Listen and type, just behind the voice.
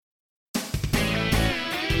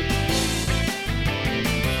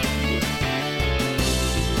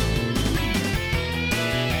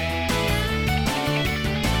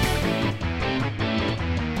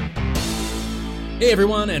Hey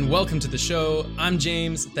everyone, and welcome to the show. I'm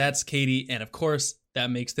James, that's Katie, and of course,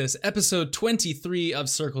 that makes this episode 23 of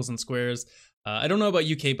Circles and Squares. I don't know about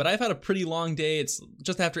you, Kate, but I've had a pretty long day. It's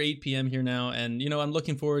just after 8 p.m. here now, and I'm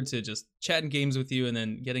looking forward to just chatting games with you and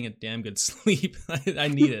then getting a damn good sleep. I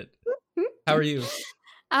need it. How are you?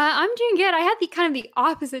 I'm doing good. I had the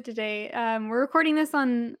opposite today. We're recording this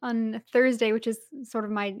on Thursday, which is sort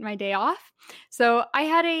of my day off. So I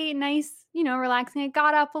had a nice, relaxing. I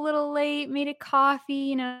got up a little late, made a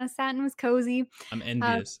coffee, sat and was cozy. I'm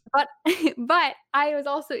envious. But but I was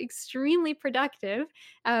also extremely productive.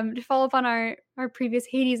 To follow up on our previous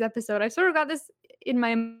Hades episode, I've sort of got this in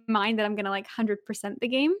my mind that I'm gonna 100% the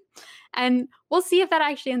game, and we'll see if that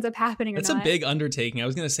actually ends up happening or not. It's a big undertaking. I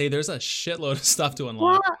was gonna say there's a shitload of stuff to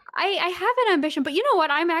unlock. Well, I have an ambition, but you know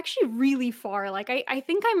what? I'm actually really far. I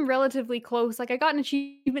think I'm relatively close. I got an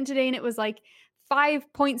achievement today, and it was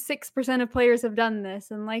 5.6% of players have done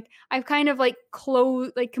this, and I've kind of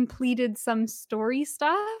completed some story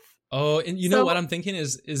stuff. Oh, and you know what I'm thinking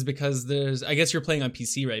is because I guess you're playing on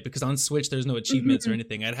PC, right? Because on Switch there's no achievements or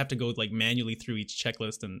anything. I'd have to go manually through each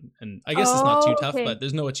checklist, and I guess it's not too tough, but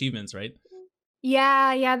there's no achievements, right?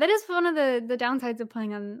 Yeah, that is one of the downsides of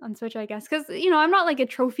playing on Switch, I guess. Because I'm not a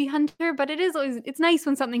trophy hunter, but it's nice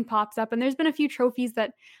when something pops up. And there's been a few trophies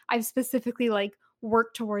that I've specifically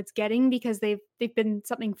worked towards getting because they've been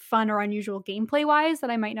something fun or unusual gameplay wise that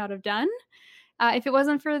I might not have done if it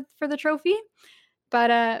wasn't for the trophy.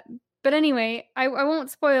 But anyway, I won't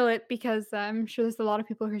spoil it because I'm sure there's a lot of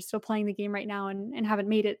people who are still playing the game right now and haven't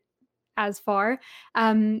made it as far.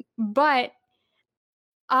 But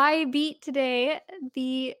I beat today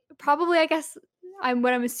what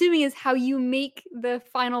I'm assuming is how you make the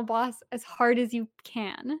final boss as hard as you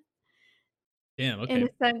can. Damn, okay. In a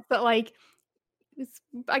sense that it's,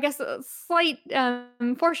 I guess, a slight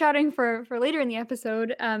foreshadowing for later in the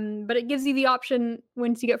episode, but it gives you the option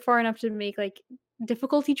once you get far enough to make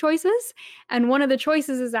difficulty choices, and one of the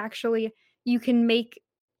choices is actually you can make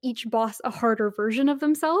each boss a harder version of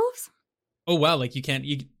themselves. Oh wow,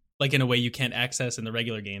 in a way you can't access in the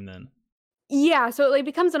regular game then. Yeah, so it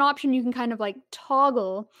becomes an option you can kind of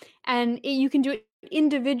toggle, and you can do it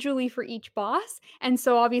individually for each boss. And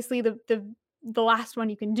so obviously the last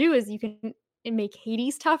one you can do is you can make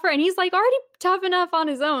Hades tougher, and he's already tough enough on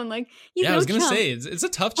his own. He's I was gonna chump. say it's a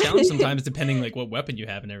tough challenge sometimes depending what weapon you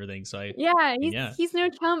have and everything. So he's no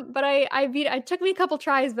chump. But it took me a couple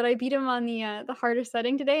tries, but I beat him on the harder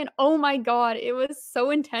setting today, and oh my god, it was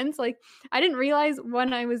so intense. I didn't realize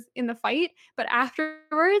when I was in the fight, but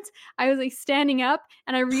afterwards I was standing up,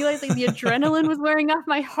 and I realized the adrenaline was wearing off.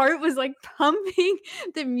 My heart was pumping.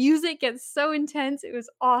 The music gets so intense. It was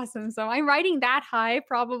awesome. So I'm riding that high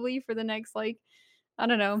probably for the next I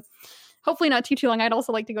don't know. Hopefully not too long. I'd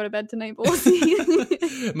also like to go to bed tonight, but we'll see.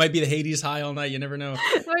 Might be the Hades high all night. You never know.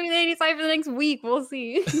 Might be the Hades high for the next week. We'll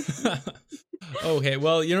see. Okay,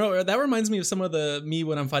 well, that reminds me of me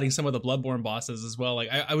when I'm fighting some of the Bloodborne bosses as well.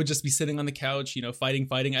 I would just be sitting on the couch,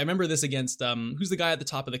 fighting. I remember this against who's the guy at the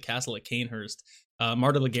top of the castle at Canehurst?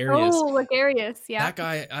 Marta Ligarius. Oh, Ligarius, yeah. That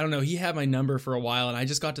guy, I don't know, he had my number for a while, and I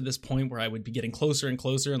just got to this point where I would be getting closer and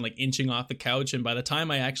closer and inching off the couch, and by the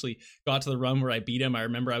time I actually got to the run where I beat him, I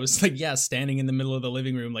remember I was standing in the middle of the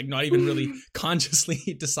living room, not even really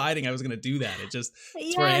consciously deciding I was going to do that. That's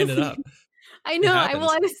where I ended up. I know. I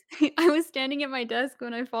was standing at my desk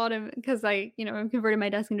when I fought him because I converted my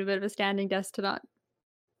desk into a bit of a standing desk to not,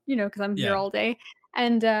 because I'm here all day.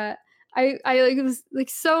 And I was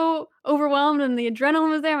so overwhelmed, and the adrenaline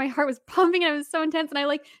was there. My heart was pumping, and it was so intense. And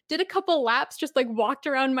I did a couple laps, just walked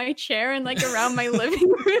around my chair and around my living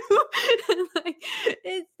room. And,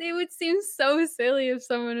 it would seem so silly if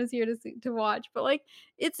someone was here to watch, but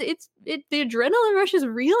the adrenaline rush is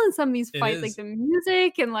real in some of these fights. The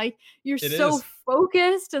music and you're so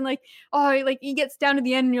focused, and he gets down to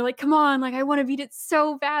the end, and you're come on, I want to beat it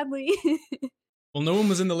so badly. Well, no one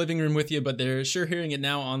was in the living room with you, but they're sure hearing it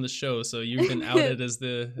now on the show. So you've been outed as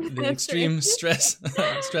the extreme stressed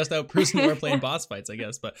out person who are playing boss fights, I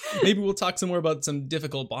guess. But maybe we'll talk some more about some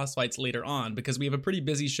difficult boss fights later on, because we have a pretty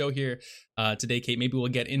busy show here today, Kate. Maybe we'll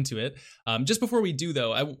get into it. Just before we do,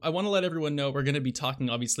 though, I want to let everyone know we're going to be talking,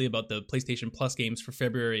 obviously, about the PlayStation Plus games for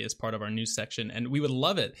February as part of our news section. And we would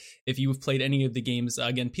love it if you've played any of the games.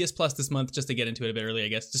 Again, PS Plus this month, just to get into it a bit early, I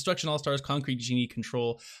guess. Destruction All-Stars, Concrete Genie,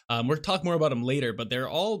 Control. We'll talk more about them later, but they're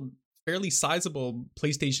all fairly sizable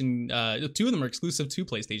PlayStation. Two of them are exclusive to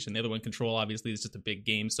PlayStation. The other one, Control, obviously is just a big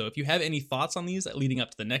game. So if you have any thoughts on these leading up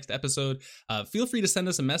to the next episode, feel free to send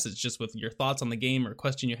us a message just with your thoughts on the game or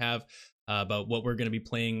question you have. about what we're going to be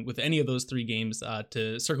playing with any of those 3 games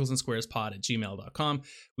to circlesandsquarespod@gmail.com.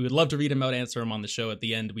 We would love to read them out, answer them on the show. At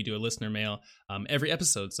the end, we do a listener mail every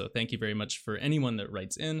episode, so thank you very much for anyone that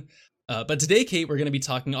writes in. But today, Kate, we're going to be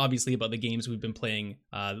talking obviously about the games we've been playing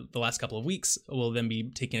the last couple of weeks. We'll then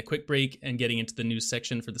be taking a quick break and getting into the news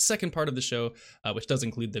section for the second part of the show, which does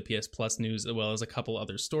include the PS Plus news as well as a couple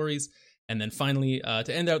other stories. And then finally,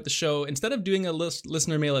 to end out the show, instead of doing a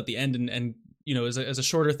listener mail at the end and as a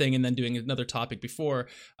shorter thing and then doing another topic before,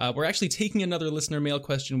 we're actually taking another listener mail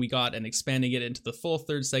question we got and expanding it into the full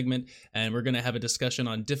third segment, and we're going to have a discussion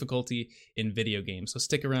on difficulty in video games. So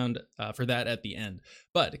stick around for that at the end.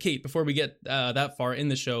 But Kate, before we get that far in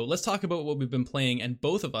the show, let's talk about what we've been playing. And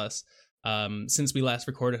both of us, since we last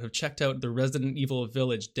recorded, have checked out the Resident Evil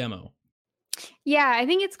Village demo. Yeah, I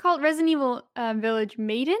think it's called Resident Evil Village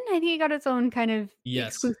Maiden. I think it got its own kind of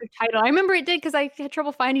exclusive title. I remember it did because I had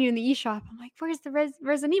trouble finding it in the eShop. I'm like, where's the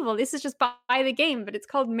Resident Evil? This is just buy the game, but it's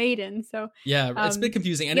called Maiden. So yeah, it's a bit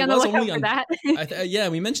confusing. And it was only on that. Yeah,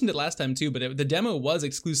 we mentioned it last time too, but the demo was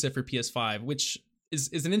exclusive for PS5, which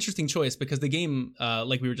is an interesting choice because the game,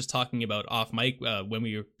 like we were just talking about off mic when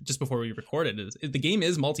we were just before we recorded, the game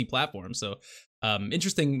is multi-platform. So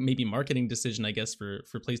interesting, maybe marketing decision, I guess, for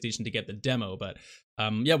PlayStation to get the demo. But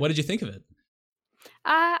yeah, what did you think of it?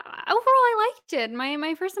 Overall, I liked it.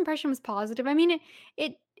 My first impression was positive. I mean,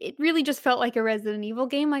 it really just felt like a Resident Evil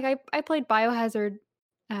game. Like I played Biohazard.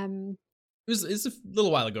 It was a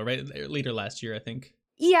little while ago, right? Later last year, I think.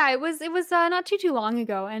 Yeah, it was not too long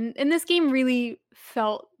ago, and this game really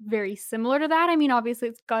felt very similar to that. I mean, obviously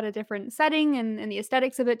it's got a different setting and the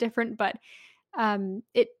aesthetics a bit different, but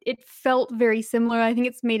it felt very similar. I think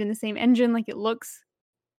it's made in the same engine, like it looks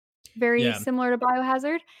very similar to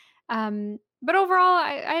Biohazard. But overall,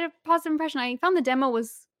 I had a positive impression. I found the demo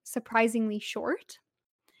was surprisingly short.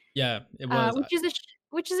 Yeah, it was,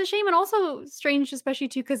 which is a shame, and also strange, especially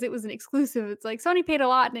too because it was an exclusive. It's like Sony paid a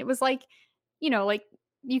lot, and it was like, like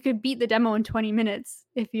you could beat the demo in 20 minutes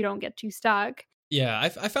if you don't get too stuck. Yeah,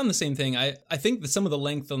 I found the same thing. I think that some of the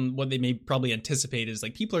length on what they may probably anticipate is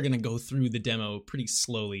like people are going to go through the demo pretty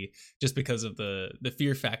slowly just because of the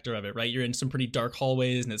fear factor of it, right? You're in some pretty dark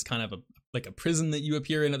hallways and it's kind of like a prison that you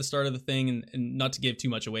appear in at the start of the thing, and not to give too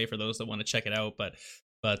much away for those that want to check it out, but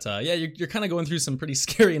yeah, you're kind of going through some pretty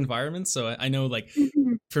scary environments. So I know, like,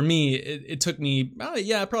 for me, it took me,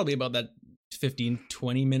 probably about that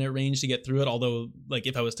 15-20 minute range to get through it, although like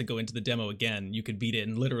if I was to go into the demo again, you could beat it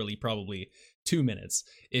in literally probably 2 minutes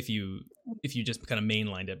if you just kind of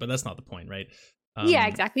mainlined it, but that's not the point, right? Yeah,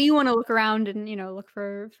 exactly. You want to look around and look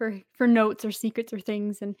for notes or secrets or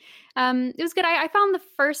things, and it was good. I found the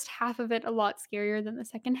first half of it a lot scarier than the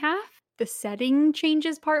second half. The setting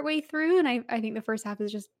changes partway through, and I think the first half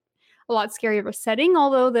is just a lot scarier of a setting,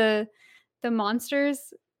 although the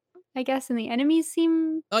monsters, I guess, and the enemies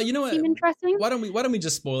seem seem interesting. Why don't we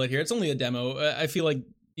just spoil it here? It's only a demo. I feel like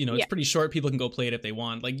it's pretty short. People can go play it if they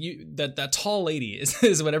want. Like that tall lady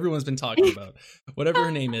is what everyone's been talking about. Whatever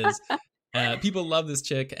her name is, people love this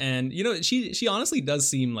chick, and she honestly does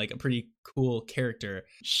seem like a pretty cool character.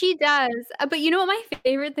 She does, but you know what my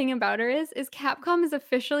favorite thing about her is Capcom has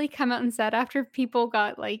officially come out and said, after people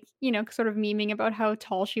got like sort of memeing about how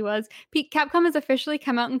tall she was, Capcom has officially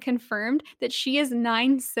come out and confirmed that she is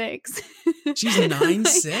 9'6". She's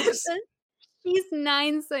 9'6"? She's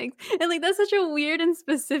 9'6", and like that's such a weird and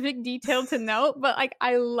specific detail to note, but like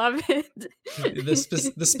I love it.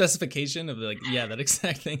 the specification of that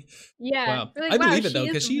exact thing. Yeah, wow. Like, I believe it though,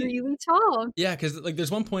 because she's really tall. Yeah, because like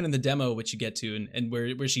there's one point in the demo which you get to, and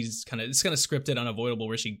where she's it's kind of scripted, unavoidable,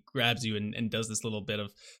 where she grabs you and does this little bit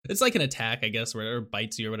of, it's like an attack, I guess, or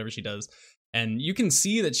bites you or whatever she does, and you can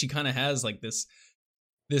see that she kind of has like this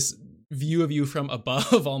view of you from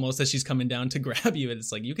above almost as she's coming down to grab you, and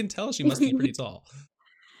it's like you can tell she must be pretty tall.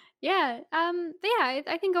 Yeah, but yeah,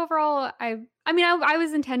 I think overall I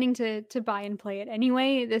was intending to buy and play it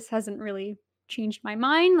anyway. This hasn't really changed my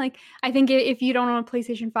mind. Like I think if you don't own a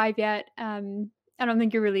PlayStation 5 yet, I don't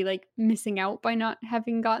think you're really like missing out by not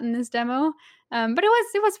having gotten this demo. But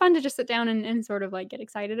it was fun to just sit down and sort of like get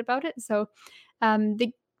excited about it. So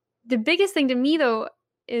the biggest thing to me though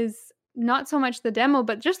is not so much the demo,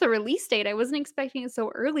 but just the release date. I wasn't expecting it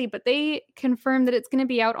so early, but they confirmed that it's going to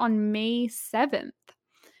be out on May 7th,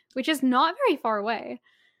 which is not very far away.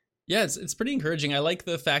 Yeah, it's pretty encouraging. I like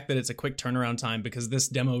the fact that it's a quick turnaround time, because this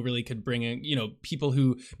demo really could bring in, people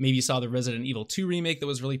who maybe saw the Resident Evil 2 remake that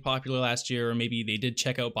was really popular last year, or maybe they did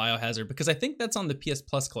check out Biohazard, because I think that's on the PS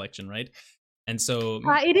Plus collection, right? And so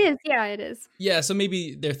it is. Yeah, it is. yeah, so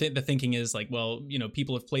maybe the thinking is like, well,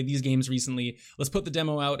 people have played these games recently. Let's put the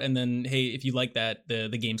demo out, and then hey, if you like that, the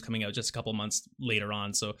game's coming out just a couple months later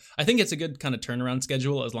on. So I think it's a good kind of turnaround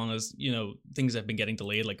schedule, as long as things have been getting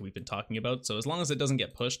delayed, like we've been talking about. So as long as it doesn't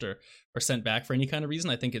get pushed or sent back for any kind of reason,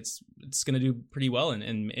 I think it's going to do pretty well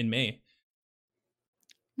in May.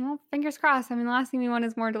 Well, fingers crossed. I mean, the last thing we want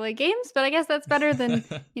is more delayed games, but I guess that's better than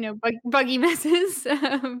buggy messes.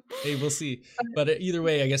 Hey, we'll see. But either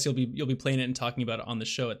way, I guess you'll be playing it and talking about it on the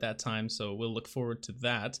show at that time. So we'll look forward to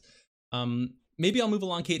that. Maybe I'll move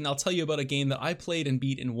along, Kate, and I'll tell you about a game that I played and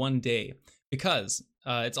beat in one day, because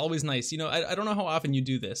it's always nice. I don't know how often you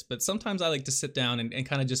do this, but sometimes I like to sit down and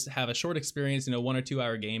kind of just have a short experience, 1 or 2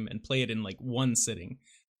 hour game, and play it in like one sitting.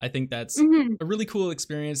 I think that's a really cool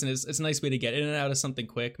experience, and it's a nice way to get in and out of something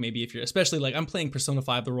quick. Maybe if you're, especially like I'm playing Persona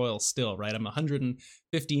 5 The Royal still, right? I'm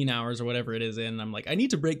 115 hours or whatever it is in. I'm like, I need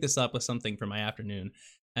to break this up with something for my afternoon.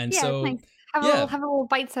 And so nice. Have a little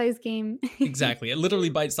bite-sized game. Exactly. It literally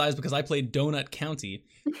bite-sized, because I played Donut County,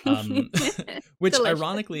 which Delicious.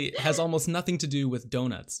 Ironically has almost nothing to do with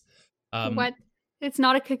donuts. What? It's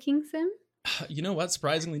not a cooking sim? You know what?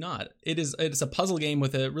 Surprisingly not. It's a puzzle game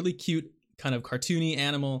with a really cute kind of cartoony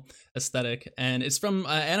animal aesthetic, and it's from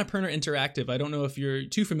Annapurna Interactive. I don't know if you're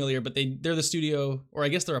too familiar, but they're the studio, or I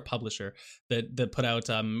guess they're a publisher that put out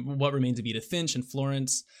What Remains of Edith Finch and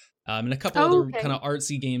Florence, and a couple other kind of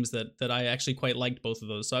artsy games that I actually quite liked, both of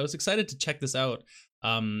those. So I was excited to check this out.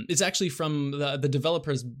 It's actually from the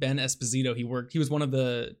developers Ben Esposito. He was one of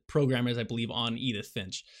the programmers, I believe, on Edith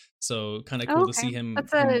Finch. So kind of cool to see him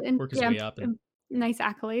work his way up. And nice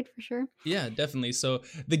accolade for sure. Yeah, definitely. So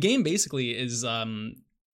the game basically is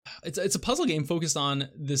it's a puzzle game focused on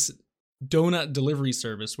this donut delivery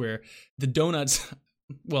service where the donuts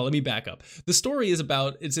well, let me back up. The story is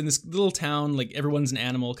about, it's in this little town, like everyone's an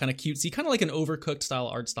animal, kind of cutesy, kind of like an Overcooked style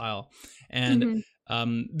art style. And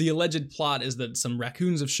the alleged plot is that some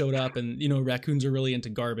raccoons have showed up, and raccoons are really into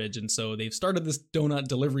garbage, and so they've started this donut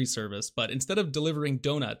delivery service. But instead of delivering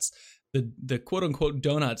donuts, the quote unquote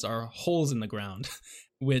donuts are holes in the ground,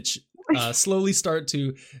 which slowly start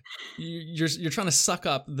to, you're trying to suck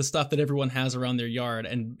up the stuff that everyone has around their yard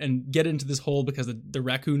and get into this hole, because the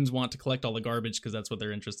raccoons want to collect all the garbage, because that's what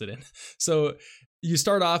they're interested in. So you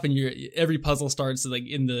start off, and every puzzle starts like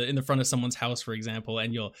in the front of someone's house, for example,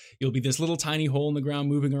 and you'll be this little tiny hole in the ground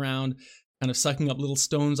moving around, kind of sucking up little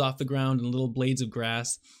stones off the ground and little blades of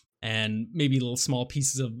grass, and maybe little small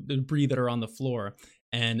pieces of debris that are on the floor.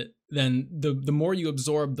 And then the more you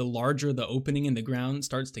absorb, the larger the opening in the ground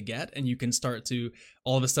starts to get, and you can start to,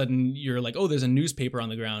 all of a sudden, you're like, oh, there's a newspaper on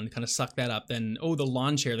the ground, kind of suck that up. Then, oh, the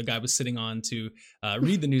lawn chair the guy was sitting on to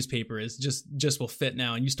read the newspaper is just will fit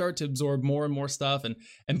now. And you start to absorb more and more stuff,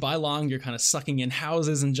 and by long, you're kind of sucking in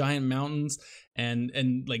houses and giant mountains,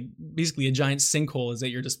 and like basically a giant sinkhole is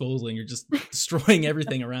at your disposal, and you're just destroying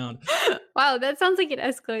everything around. Wow, that sounds like it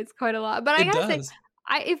escalates quite a lot. But I gotta say,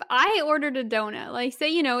 if I ordered a donut, like say,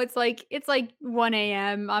 it's like 1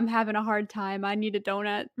 a.m. I'm having a hard time. I need a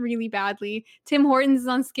donut really badly. Tim Hortons is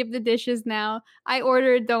on Skip the Dishes now. I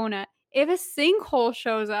order a donut. If a sinkhole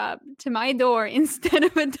shows up to my door instead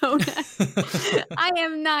of a donut, I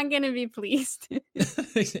am not going to be pleased.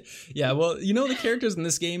 Yeah, well, the characters in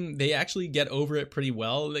this game, they actually get over it pretty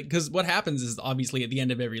well. Because what happens is, obviously, at the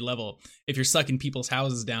end of every level, if you're sucking people's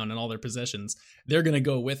houses down and all their possessions, they're going to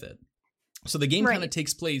go with it. So the game kind of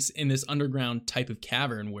takes place in this underground type of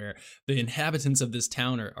cavern where the inhabitants of this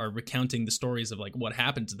town are recounting the stories of like what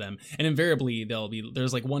happened to them. And invariably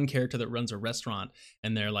there's like one character that runs a restaurant,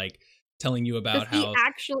 and they're like telling you about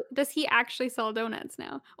does he actually sell donuts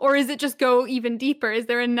now? Or is it just go even deeper? Is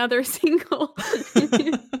there another single?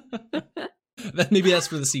 Maybe that's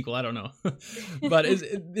for the sequel. I don't know. But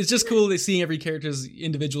it's just cool seeing every character's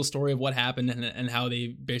individual story of what happened, and how they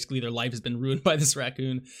basically, their life has been ruined by this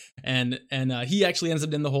raccoon. And he actually ends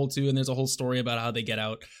up in the hole too. And there's a whole story about how they get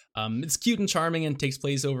out. It's cute and charming, and takes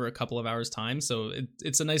place over a couple of hours time. So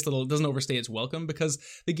it's a nice little, it doesn't overstay its welcome, because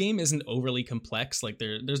the game isn't overly complex. Like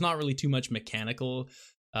there's not really too much mechanical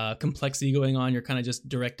complexity going on. You're kind of just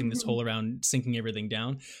directing this hole around, sinking everything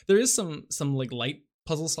down. There is some like light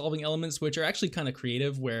puzzle solving elements, which are actually kind of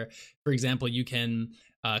creative, where, for example, you can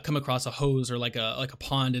come across a hose or like a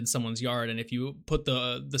pond in someone's yard, and if you put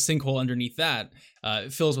the sinkhole underneath that,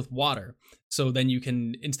 it fills with water. So then you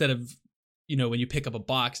can, instead of, when you pick up a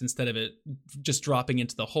box, instead of it just dropping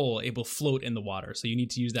into the hole, it will float in the water. So you need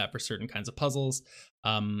to use that for certain kinds of puzzles.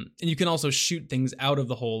 And you can also shoot things out of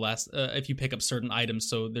the hole if you pick up certain items.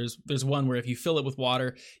 So there's one where if you fill it with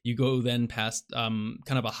water, you go then past kind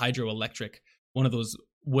of a hydroelectric, one of those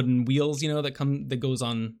wooden wheels, that goes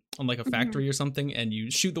on like a Mhm. factory or something, and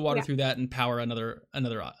you shoot the water Yeah. through that and power another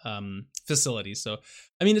facility. So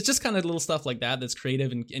I mean, it's just kind of little stuff like that that's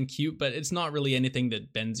creative and cute, but it's not really anything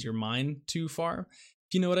that bends your mind too far,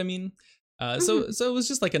 if you know what I mean. Mhm. So it was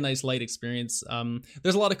just like a nice light experience.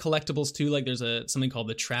 There's a lot of collectibles too. Like there's something called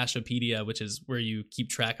the Trashopedia, which is where you keep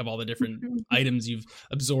track of all the different Mhm. items you've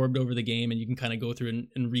absorbed over the game, and you can kind of go through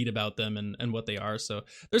and read about them and what they are. So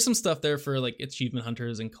there's some stuff there for like achievement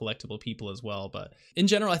hunters and collectible people as well. But in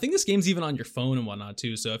general, I think this game's even on your phone and whatnot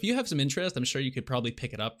too. So if you have some interest, I'm sure you could probably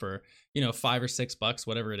pick it up for $5 or $6,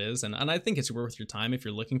 whatever it is. And I think it's worth your time if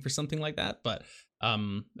you're looking for something like that. But I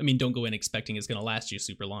mean, don't go in expecting it's going to last you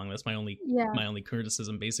super long. That's Yeah. my only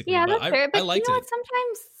criticism, basically. Yeah, But that's fair, I but you liked know it.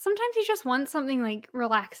 what? Sometimes you just want something, like,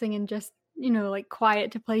 relaxing and just, like,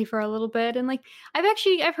 quiet to play for a little bit, and, like,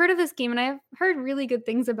 I've heard of this game, and I've heard really good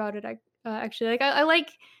things about it, actually, like, I like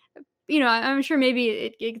I'm sure maybe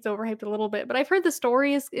it gets overhyped a little bit, but I've heard the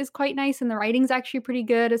story is quite nice and the writing's actually pretty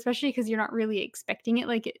good, especially because 'cause you're not really expecting it,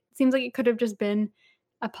 like, it seems like it could have just been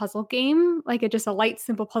a puzzle game, like, just a light,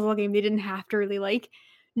 simple puzzle game. They didn't have to really, like,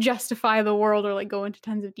 justify the world or, like, go into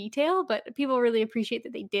tons of detail, but people really appreciate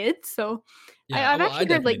that they did, so Yeah, I've well, I actually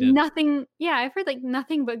heard, definitely like, did. I've heard, like,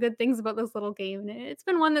 nothing but good things about this little game, and it's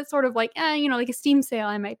been one that's sort of like, like a Steam sale,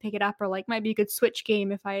 I might pick it up, or, like, might be a good Switch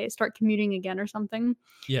game if I start commuting again or something.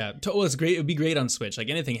 Yeah, well, it's great. It would be great on Switch, like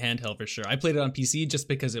anything handheld for sure. I played it on PC just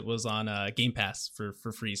because it was on Game Pass for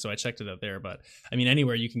free, so I checked it out there. But I mean,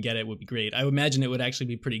 anywhere you can get it would be great. I would imagine it would actually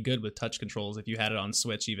be pretty good with touch controls if you had it on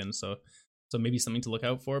Switch, even. So maybe something to look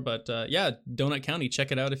out for. But yeah, Donut County,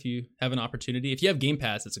 check it out if you have an opportunity. If you have Game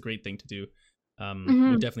Pass, it's a great thing to do. Would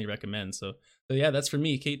Mhm. definitely recommend. So yeah, that's for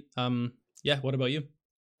me, Kate. Yeah, what about you?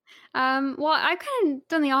 Well, I've kind of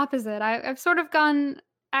done the opposite. I've sort of gone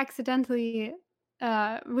accidentally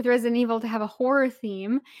with Resident Evil to have a horror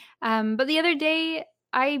theme. But the other day,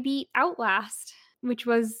 I beat Outlast, which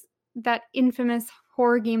was that infamous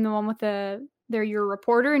horror game, the one with you're a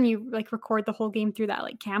reporter and you like record the whole game through that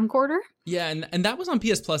like camcorder. Yeah, and that was on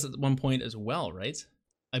PS Plus at one point as well, right?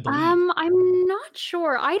 I believe. I'm not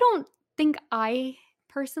sure. I don't think I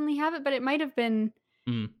personally have it, but it might have been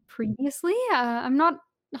Mm. previously. I'm not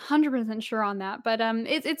 100% sure on that, but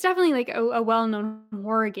it's definitely like a well-known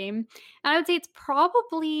horror game. And I would say it's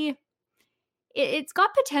probably it's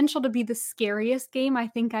got potential to be the scariest game I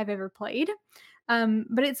think I've ever played.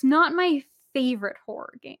 But it's not my favorite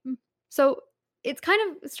horror game. So it's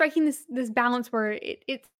kind of striking this balance where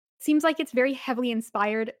it seems like it's very heavily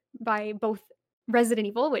inspired by both Resident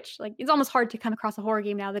Evil, which like it's almost hard to come across a horror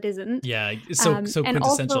game now that isn't. Yeah, it's so And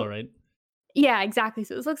quintessential, also right? yeah, exactly.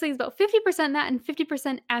 So it looks like it's about 50% that and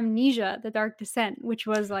 50% Amnesia: The Dark Descent, which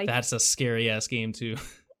was like That's a scary ass game too.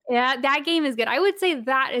 yeah, that game is good. I would say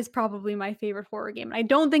that is probably my favorite horror game. I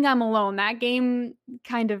don't think I'm alone. That game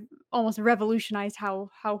kind of almost revolutionized how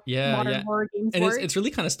Yeah, modern yeah. horror games And work. it's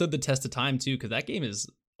really kind of stood the test of time too, because that game is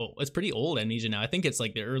it's pretty old, Amnesia now. I think it's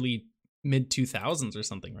like the early mid 2000s or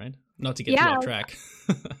something, right? Not to get too Yeah, off like, track.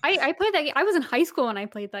 I played that I was in high school when I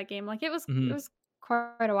played that game. Like it Hmm. was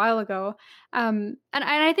quite a while ago. And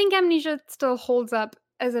I think Amnesia still holds up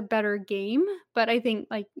as a better game, but I think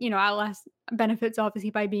like, Outlast benefits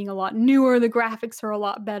obviously by being a lot newer. The graphics are a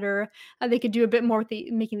lot better. They could do a bit more with the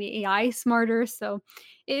making the AI smarter. So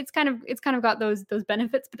it's kind of got those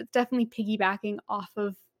benefits, but it's definitely piggybacking off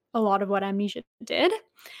of a lot of what Amnesia did.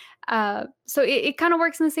 So it kind of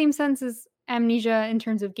works in the same sense as Amnesia in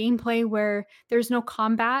terms of gameplay, where there's no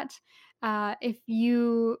combat. If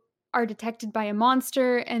you are detected by a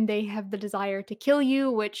monster and they have the desire to kill you,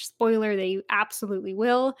 which spoiler they absolutely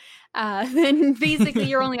will, then basically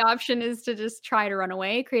your only option is to just try to run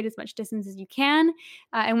away, create as much distance as you can,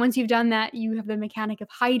 and once you've done that, you have the mechanic of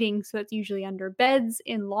hiding. So it's usually under beds,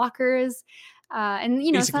 in lockers, and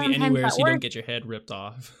Basically sometimes anywhere that so you don't works. get your head ripped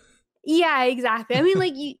off. Yeah, exactly. I mean,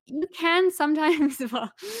 like, you can sometimes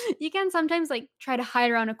well, you can sometimes, like, try to hide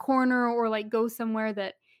around a corner or, like, go somewhere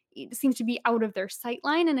that it seems to be out of their sight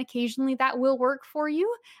line, and occasionally that will work for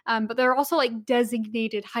you, but there are also, like,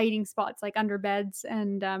 designated hiding spots, like, under beds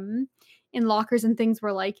and, in lockers and things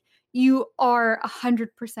where, like, you are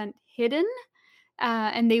 100% hidden,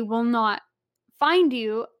 and they will not find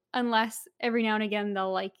you unless every now and again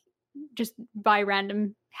they'll, like, just by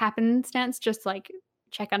random happenstance, just like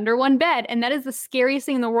check under one bed. And that is the scariest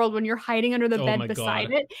thing in the world when you're hiding under the Oh bed my beside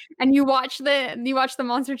god. it and you watch the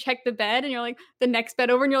monster check the bed and you're like the next bed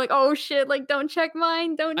over and you're like, "Oh shit, like don't check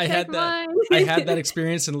mine, don't I check had that mine." I had that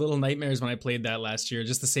experience in Little Nightmares when I played that last year.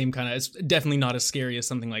 Just the same kind of, it's definitely not as scary as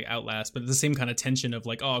something like Outlast, but the same kind of tension of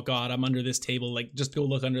like, oh god, I'm under this table, like just go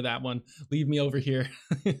look under that one. Leave me over here.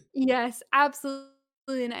 Yes, absolutely.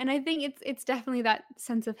 And I think it's definitely that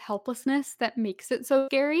sense of helplessness that makes it so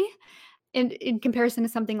scary. And in comparison to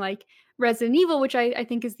something like Resident Evil, which I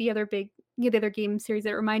think is the other game series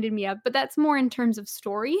that it reminded me of, but that's more in terms of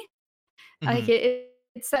story. Like, Hmm.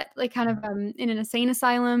 it's set, like, kind of, in an insane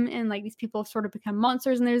asylum, and, like, these people sort of become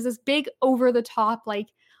monsters, and there's this big over the top, like,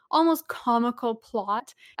 almost comical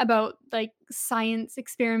plot about, like, science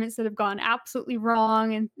experiments that have gone absolutely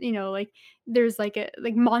wrong, and, like, there's, like,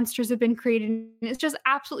 monsters have been created, and it's just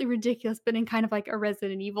absolutely ridiculous, but in kind of like a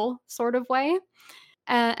Resident Evil sort of way.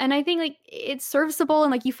 And I think, like, it's serviceable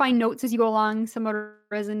and, like, you find notes as you go along, similar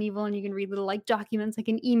to Resident Evil, and you can read little, like, documents, like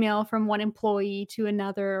an email from one employee to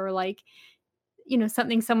another, or, like,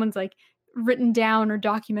 something someone's, like, written down or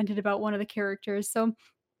documented about one of the characters. So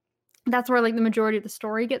that's where, like, the majority of the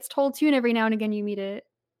story gets told to you, and every now and again you meet a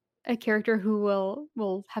character who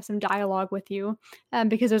will have some dialogue with you,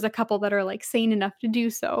 because there's a couple that are, like, sane enough to do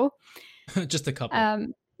so. Just a couple.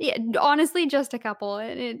 Yeah, honestly, just a couple.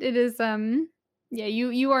 It is, yeah,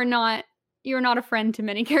 you're not a friend to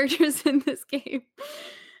many characters in this game.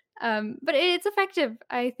 But it's effective.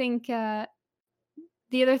 I think,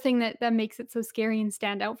 the other thing that makes it so scary and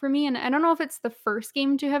stand out for me, and I don't know if it's the first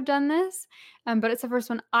game to have done this, but it's the first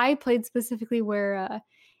one I played specifically where,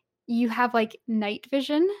 you have, like, night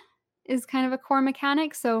vision is kind of a core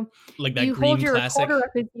mechanic, so Like that you hold green your recorder classic.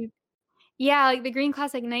 up as you yeah, like the green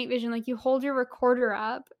classic night vision, like, you hold your recorder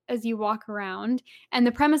up as you walk around, and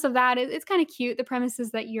the premise of that is it's kinda cute. The premise is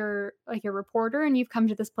that you're, like, a reporter, and you've come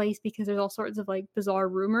to this place because there's all sorts of, like, bizarre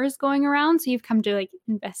rumors going around, so you've come to, like,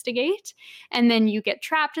 investigate, and then you get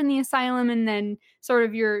trapped in the asylum, and then sort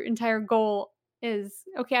of your entire goal is,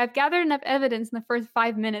 "Okay, I've gathered enough evidence in the first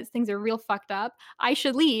 5 minutes, things are real fucked up. I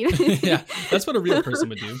should leave." Yeah, that's what a real person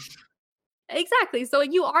would do. Exactly. So,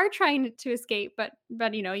 like, you are trying to escape, but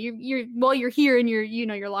you're while you're here and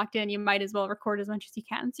you're locked in, you might as well record as much as you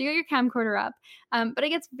can. So you got your camcorder up, but it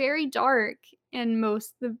gets very dark in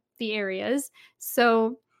most of the areas.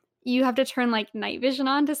 So you have to turn like night vision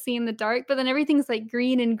on to see in the dark. But then everything's like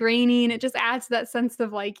green and grainy, and it just adds to that sense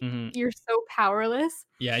of like Hmm. you're so powerless.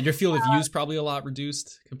 Yeah, and your field of view is probably a lot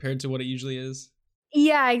reduced compared to what it usually is.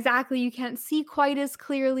 Yeah, exactly. You can't see quite as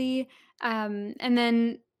clearly. And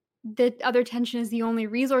then the other tension is the only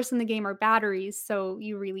resource in the game are batteries, so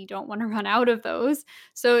you really don't want to run out of those.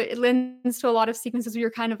 So it lends to a lot of sequences where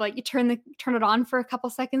you're kind of like you turn it on for a couple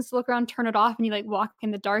seconds to look around, turn it off, and you like walk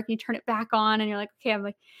in the dark and you turn it back on and you're like, okay, I'm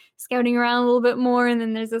like scouting around a little bit more, and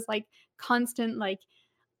then there's this like constant like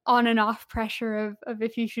on and off pressure of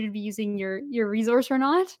if you should be using your resource or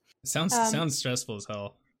not. Um, Sounds stressful as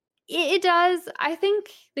hell. it does. I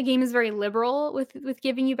think the game is very liberal with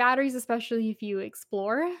giving you batteries, especially if you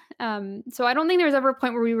explore. So I don't think there was ever a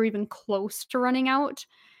point where we were even close to running out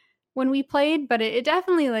when we played, but it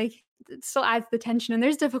definitely like it still adds the tension. And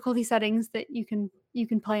there's difficulty settings that you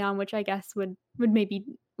can play on, which I guess would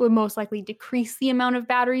most likely decrease the amount of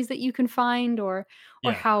batteries that you can find, or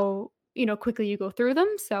Yeah. how quickly you go through them.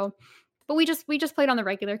 So but we just played on the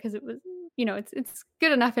regular because it was it's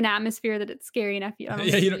good enough in atmosphere that it's scary enough. I don't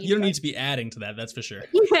Yeah, think you you need don't need like to be adding to that, that's for sure.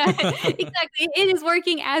 yeah, exactly. It is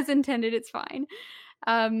working as intended. It's fine.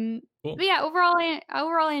 Cool. But yeah, overall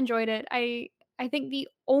I enjoyed it. I think the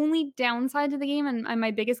only downside to the game and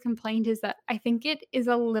my biggest complaint is that I think it is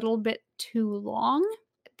a little bit too long.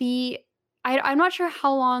 The I'm not sure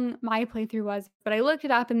how long my playthrough was, but I looked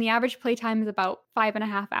it up and the average playtime is about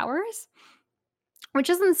 5.5 hours. Which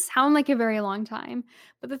doesn't sound like a very long time,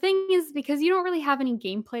 but the thing is because you don't really have any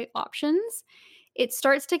gameplay options, it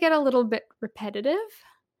starts to get a little bit repetitive,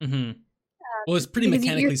 Hmm. Well, it's pretty because you're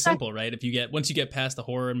mechanically stuck. simple, right? If you get once you get past the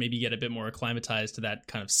horror and maybe get a bit more acclimatized to that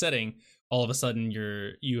kind of setting, all of a sudden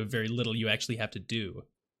you have very little you actually have to do.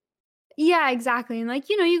 Yeah, exactly, and, like,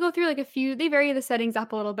 you go through, like, a few they vary the settings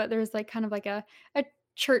up a little bit. There's, like, kind of like a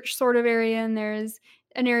church sort of area, and there's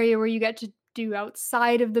an area where you get to do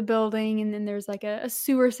outside of the building, and then there's, like, a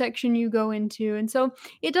sewer section you go into, and so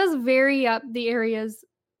it does vary up the areas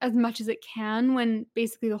as much as it can when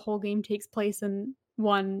basically the whole game takes place in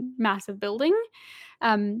one massive building,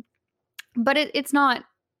 um, but it's not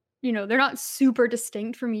they're not super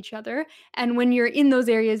distinct from each other. And when you're in those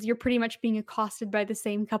areas, you're pretty much being accosted by the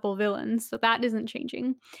same couple villains. So that isn't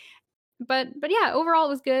changing. But yeah, overall it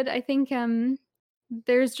was good. I think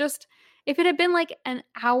there's just if it had been like an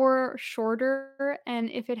hour shorter and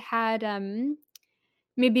if it had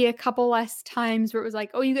maybe a couple less times where it was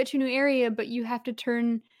like, oh, you get to a new area, but you have to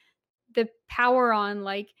turn the power on,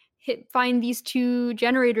 like, find these 2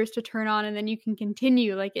 generators to turn on, and then you can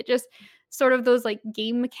continue, like, it just sort of those, like,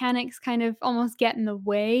 game mechanics kind of almost get in the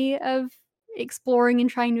way of exploring and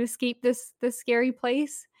trying to escape this scary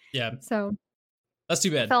place. Yeah. So That's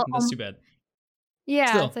too bad. Felt That's too bad.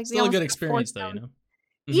 yeah, it's like they Still a almost good got experience forced though, you down. know?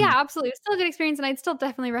 Yeah, Mhm. absolutely. It's still a good experience, and I'd still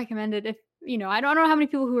definitely recommend it if, I don't know how many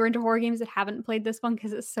people who are into horror games that haven't played this one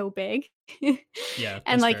because it's so big. Yeah,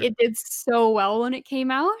 And, that's like, fair. it did so well when it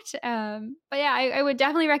came out, but yeah, I would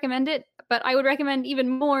definitely recommend it, but I would recommend even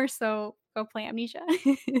more so go play Amnesia.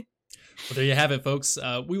 Well, there you have it, folks.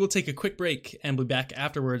 We will take a quick break and be back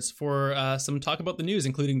afterwards for some talk about the news,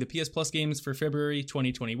 including the PS Plus games for February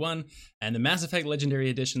 2021 and the Mass Effect Legendary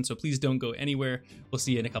Edition. So please don't go anywhere. We'll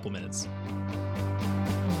see you in a couple minutes.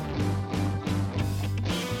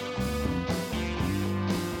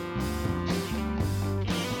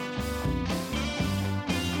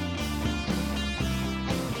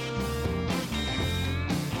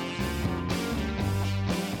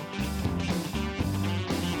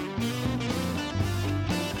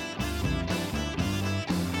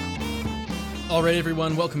 All right,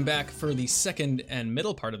 everyone, welcome back for the second and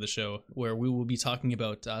middle part of the show, where we will be talking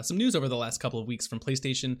about some news over the last couple of weeks from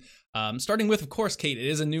PlayStation. Starting with, of course, Kate, it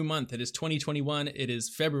is a new month. It is 2021. It is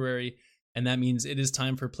February, and that means it is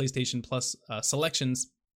time for PlayStation Plus selections.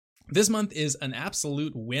 This month is an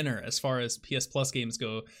absolute winner as far as PS Plus games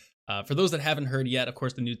go. For those that haven't heard yet, of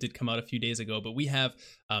course, the news did come out a few days ago, but we have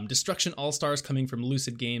Destruction All-Stars coming from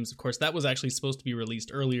Lucid Games. Of course, that was actually supposed to be released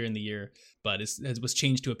earlier in the year, but it was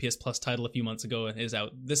changed to a PS Plus title a few months ago and is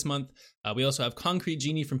out this month. We also have Concrete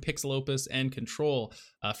Genie from Pixel Opus and Control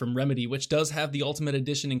from Remedy, which does have the Ultimate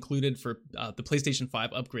Edition included for the PlayStation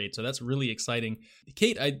 5 upgrade, so that's really exciting.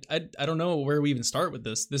 Kate, I don't know where we even start with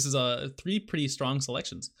this. This is three pretty strong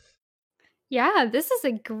selections. Yeah, this is,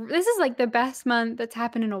 like, the best month that's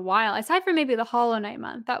happened in a while, aside from maybe the Hollow Knight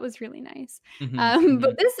month, that was really nice. Mm-hmm, mm-hmm.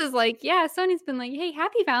 But this is like, yeah, Sony's been like, "Hey,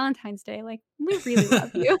 happy Valentine's Day, like, we really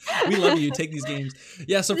love you." We love you. Take these games.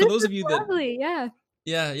 Yeah. So for This those is of you that lovely, yeah.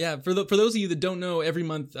 yeah. For those of you that don't know, every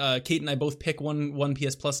month, Kate and I both pick one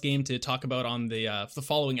PS Plus game to talk about on the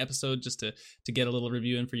following episode, just to get a little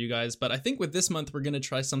review in for you guys. But I think with this month, we're gonna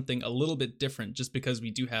try something a little bit different, just because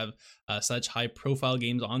we do have such high profile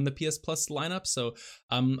games on the PS Plus lineup. So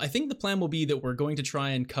I think the plan will be that we're going to try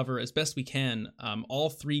and cover as best we can all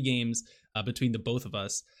three games between the both of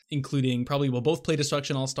us, including probably we'll both play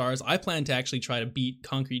Destruction All Stars. I plan to actually try to beat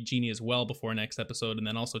Concrete Genie as well before next episode, and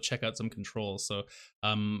then also check out some Controls. So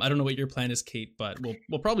I don't know what your plan is, Kate, but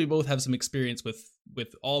we'll probably both have some experience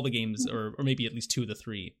with all the games, or maybe at least two of the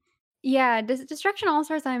three. Yeah, Destruction All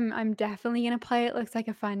Stars, I'm definitely gonna play. It looks like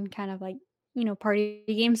a fun kind of like, party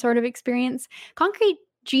game sort of experience. Concrete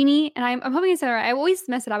Genie, and I'm hoping it's alright. I always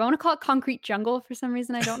mess it up. I want to call it Concrete Jungle for some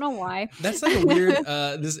reason. I don't know why. That's like a weird.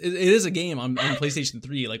 It is a game on PlayStation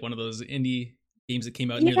 3, like one of those indie games that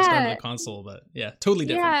came out near the start of Yeah, the console. But yeah, totally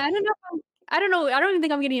different. yeah. I don't know. I don't know. I don't even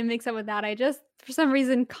think I'm getting it mixed up with that. I just, for some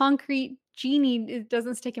reason, Concrete Genie it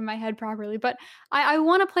doesn't stick in my head properly. But I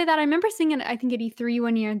want to play that. I remember seeing it. I think at E3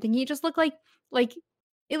 one year and thinking it just looked like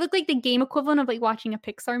it looked like the game equivalent of like watching a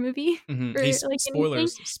Pixar movie Mm-hmm. or Hey, like anything.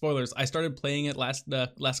 spoilers! I started playing it last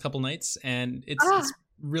couple nights, and it's Ah,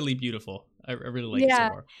 really beautiful. I really like it so yeah.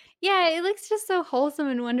 far. Yeah, it looks just so wholesome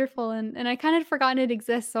and wonderful, and I kind of forgotten it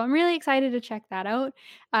exists, so I'm really excited to check that out.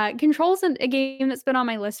 Control's a game that's been on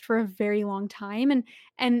my list for a very long time,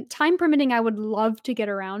 and time permitting, I would love to get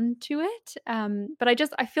around to it. But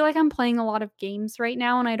I feel like I'm playing a lot of games right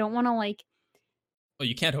now, and I don't want to like Oh,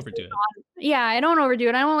 you can't overdo it. yeah, I don't overdo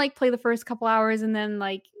it. I don't like play the first couple hours and then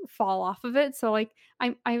like fall off of it. So like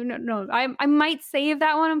I don't know. I might save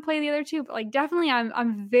that one and play the other two, but like definitely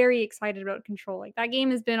I'm very excited about Control. Like that game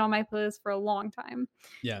has been on my playlist for a long time.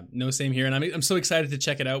 Yeah, no, same here, and I'm so excited to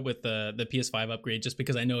check it out with the PS5 upgrade, just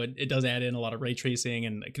because I know it does add in a lot of ray tracing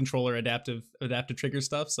and controller adaptive trigger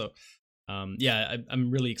stuff. So yeah, I'm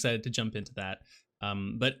really excited to jump into that.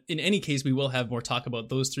 But in any case, we will have more talk about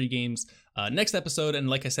those three games next episode. And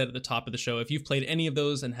like I said at the top of the show, if you've played any of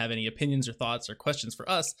those and have any opinions or thoughts or questions for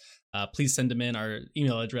us, please send them in. Our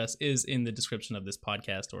email address is in the description of this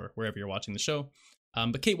podcast or wherever you're watching the show.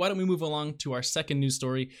 But Kate, why don't we move along to our second news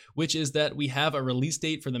story, which is that we have a release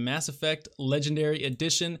date for the Mass Effect Legendary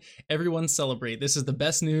Edition. Everyone celebrate. This is the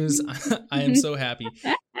best news. I am so happy.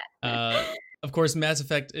 Of course, Mass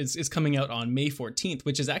Effect is coming out on May 14th,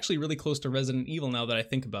 which is actually really close to Resident Evil now that I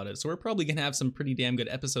think about it. So we're probably going to have some pretty damn good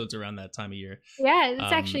episodes around that time of year. Yeah, it's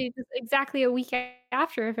Um, actually just exactly a week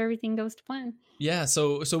after if everything goes to plan. Yeah,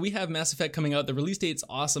 so we have Mass Effect coming out. The release date's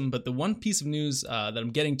awesome, but the one piece of news that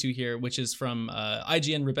I'm getting to here, which is from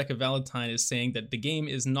IGN Rebecca Valentine, is saying that the game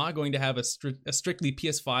is not going to have a strictly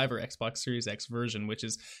PS5 or Xbox Series X version, which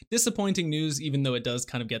is disappointing news, even though it does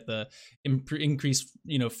kind of get the increased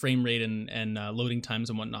frame rate and loading times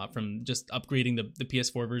and whatnot from just upgrading the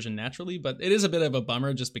PS4 version naturally. But it is a bit of a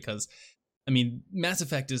bummer just because I mean, Mass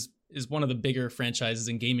Effect is one of the bigger franchises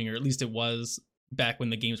in gaming, or at least it was back when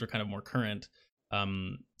the games were kind of more current.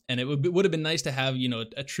 And it would have been nice to have, you know,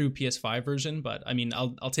 a true PS5 version, but I mean,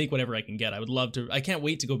 I'll take whatever I can get. I would love to. I can't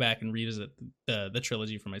wait to go back and revisit the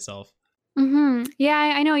trilogy for myself. Yeah,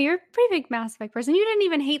 I know you're a pretty big Mass Effect person. You didn't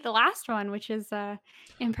even hate the last one, which is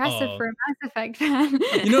impressive Oh, for a Mass Effect fan.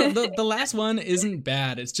 you know, the last one isn't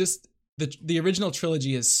bad. It's just the original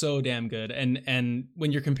trilogy is so damn good, and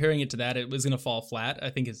when you're comparing it to that, it was gonna fall flat. I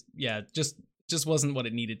think it's just wasn't what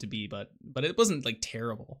it needed to be, but it wasn't like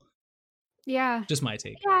terrible. Yeah. Just my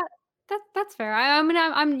take. Yeah, that's fair. I mean,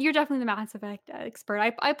 I'm you're definitely the Mass Effect expert.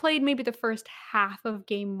 I played maybe the first half of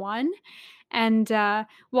game 1, and,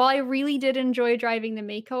 while I really did enjoy driving the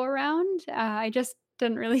Mako around, I just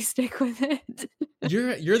didn't really stick with it.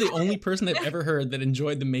 You're the only person I've ever heard that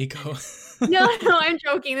enjoyed the Mako. No, no, I'm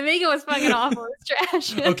joking. The Mako was fucking awful.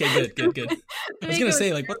 It's trash. Okay, good. The I was Mako gonna was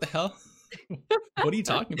say, like, what the hell? What are you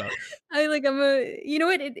talking about? I'm a you know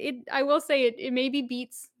what? I will say it maybe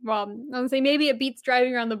beats well, I'll say maybe it beats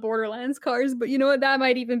driving around the Borderlands cars, but you know what? That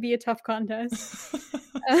might even be a tough contest.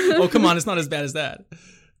 Oh, come on, it's not as bad as that.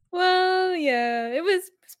 Well, yeah,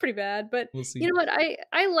 it's pretty bad, but We'll see. you know what?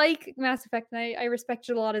 I like Mass Effect and I respect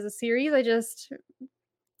it a lot as a series.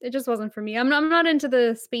 It just wasn't for me. I'm not into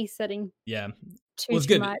the space setting Yeah. Well, it's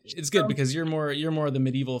too good. much. It's good So because you're more of the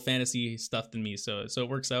medieval fantasy stuff than me, so it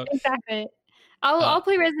works out. exactly. Uh, I'll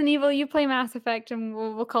play Resident Evil, you play Mass Effect, and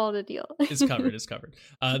we'll call it a deal. It's covered. It's covered.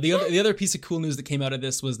 The other piece of cool news that came out of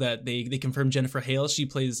this was that they confirmed Jennifer Hale. She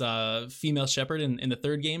plays female Shepard in the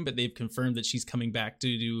third game, but they've confirmed that she's coming back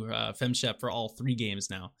to do Fem Shep for all 3 games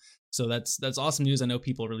now. So that's awesome news. I know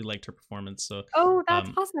people really liked her performance. So Oh, that's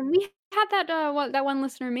awesome. We had that one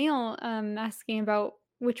listener mail asking about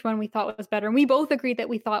which one we thought was better, and we both agreed that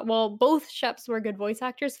we thought, well, both Sheps were good voice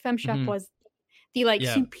actors. Fem Shep mhm, was the like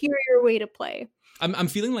yeah. superior way to play. I'm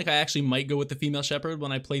feeling like I actually might go with the female Shepherd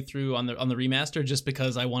when I play through on the remaster, just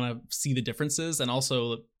because I want to see the differences, and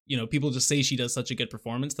also, you know, people just say she does such a good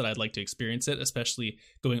performance that I'd like to experience it, especially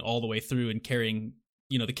going all the way through and carrying,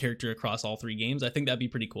 you know, the character across all 3 games. I think that'd be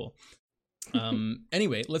pretty cool.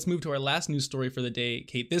 Anyway, let's move to our last news story for the day,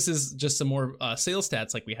 Kate. This is just some more sales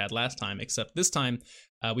stats like we had last time, except this time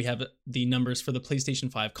we have the numbers for the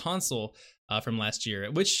PlayStation 5 console from last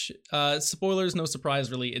year, which, spoilers, no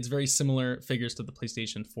surprise really, it's very similar figures to the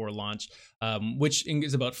PlayStation 4 launch, which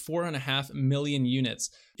is about 4.5 million units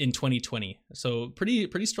in 2020. So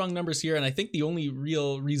pretty strong numbers here, and I think the only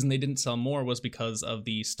real reason they didn't sell more was because of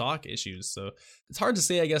the stock issues. So it's hard to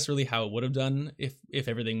say, I guess, really how it would have done if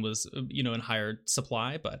everything was, you know, in higher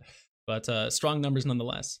supply, but strong numbers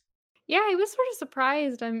nonetheless. Yeah, I was sort of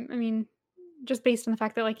surprised. I mean, just based on the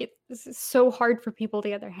fact that like it's so hard for people to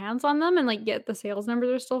get their hands on them, and like yet the sales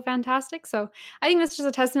numbers are still fantastic. So I think that's just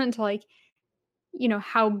a testament to like, you know,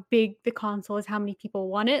 how big the console is, how many people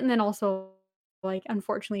want it, and then also like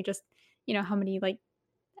unfortunately just, you know, how many like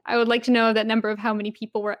I would like to know that number of how many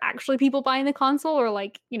people were actually people buying the console or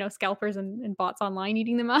like, you know, scalpers and bots online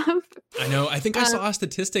eating them up. I know. I think I saw a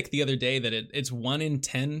statistic the other day that it's 1 in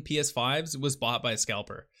 10 PS5s was bought by a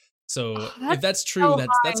scalper. So Oh, if that's true, so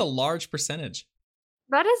that's high. a large percentage.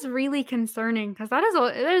 That is really concerning because that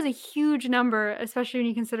is a huge number, especially when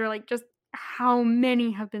you consider like just how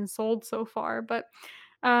many have been sold so far. But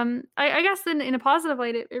I guess in a positive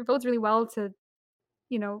light, it bodes really well to,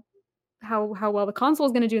 you know, how well the console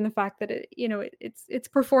is going to do, in the fact that it, you know, it's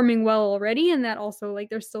performing well already, and that also like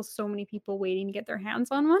there's still so many people waiting to get their hands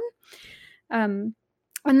on one. Um,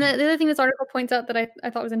 and the other thing this article points out that I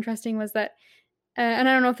thought was interesting was that, and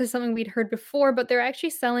I don't know if this is something we'd heard before, but they're actually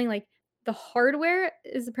selling like the hardware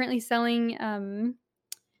is apparently selling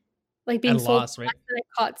like At being a sold loss, right? less than it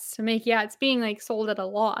costs to make. Yeah, it's being like sold at a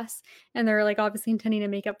loss, and they're like obviously intending to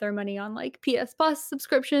make up their money on like PS Plus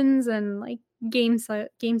subscriptions and like game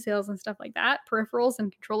sales and stuff like that, peripherals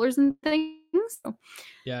and controllers and things. So,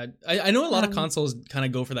 Yeah, I know a lot of um, consoles kind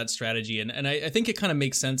of go for that strategy, and I think it kind of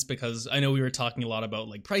makes sense because I know we were talking a lot about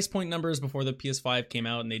like price point numbers before the PS5 came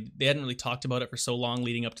out, and they hadn't really talked about it for so long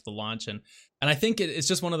leading up to the launch, and I think it's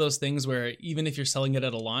just one of those things where even if you're selling it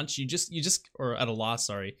at a launch, you just or at a loss,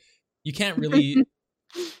 sorry, you can't really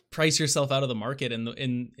price yourself out of the market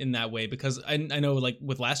in that way, because I know like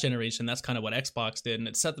with last generation that's kind of what Xbox did, and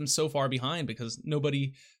it set them so far behind because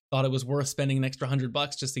nobody thought it was worth spending an extra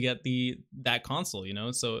 $100 just to get that console, you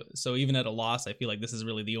know. So even at a loss, I feel like this is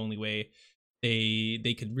really the only way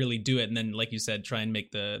they could really do it, and then like you said, try and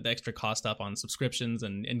make the extra cost up on subscriptions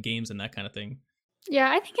and games and that kind of thing.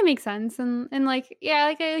 Yeah, I think it makes sense, and like, yeah,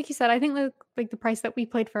 like you said, I think like the price that we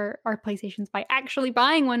played for our PlayStations by actually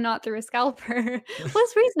buying one, not through a scalper,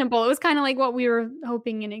 was reasonable. It was kind of like what we were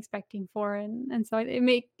hoping and expecting for, and so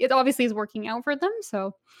it obviously is working out for them.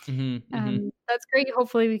 So Mm-hmm, mm-hmm. that's great.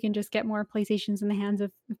 Hopefully, we can just get more PlayStations in the hands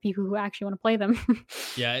of people who actually want to play them.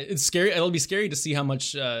 Yeah, it's scary. It'll be scary to see how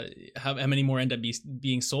much, how many more end up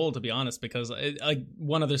being sold. To be honest, because like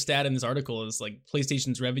one other stat in this article is like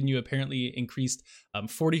PlayStation's revenue apparently increased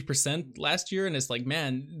 40% last year, and it's like,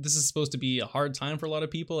 man, this is supposed to be a hard time for a lot of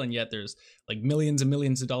people, and yet there's like millions and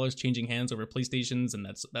millions of dollars changing hands over PlayStations, and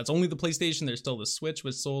that's only the PlayStation. There's still the Switch,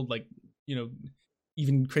 was sold like, you know,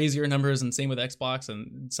 even crazier numbers, and same with Xbox,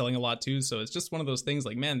 and selling a lot too. So it's just one of those things.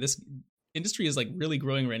 Like, man, this industry is like really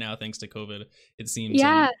growing right now thanks to COVID, it seems.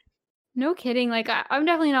 Yeah, And no kidding. Like I'm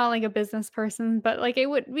definitely not like a business person, but like it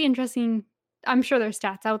would be interesting. I'm sure there's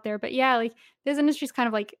stats out there, but yeah, like this industry's kind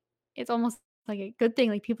of like it's almost like a good thing.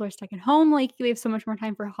 Like people are stuck at home, like they have so much more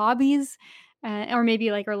time for hobbies, or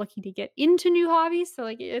maybe like are looking to get into new hobbies. So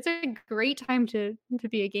like it's a great time to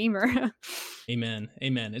be a gamer. amen,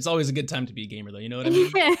 amen. It's always a good time to be a gamer, though. You know what I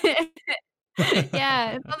mean?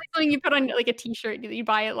 Yeah, it's probably something you put on like a T-shirt that you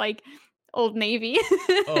buy at like Old Navy.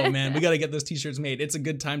 Oh man, we got to get those t-shirts made. It's a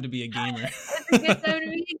good time to be a gamer. It's a good time to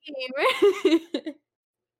be a gamer.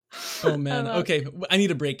 Oh I man. love Okay, I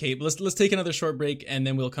need a break, Kate. Let's take another short break, and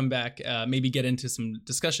then we'll come back. Maybe get into some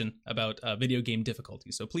discussion about video game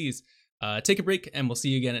difficulty. So please take a break, and we'll see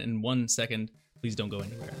you again in 1 second. Please don't go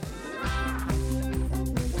anywhere.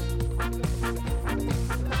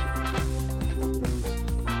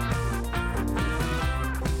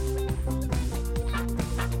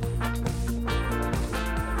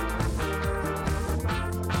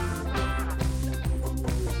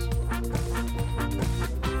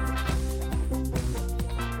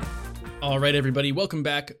 All right, everybody, welcome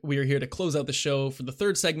back. We are here to close out the show for the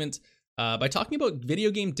third segment by talking about video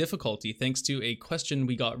game difficulty, thanks to a question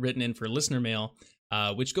we got written in for listener mail,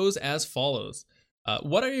 which goes as follows.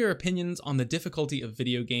 What are your opinions on the difficulty of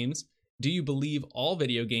video games? Do you believe all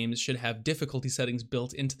video games should have difficulty settings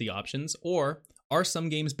built into the options, or are some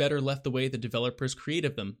games better left the way the developers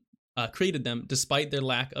created them, despite their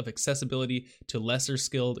lack of accessibility to lesser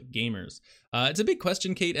skilled gamers? It's a big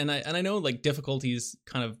question, Kate, and I know like difficulties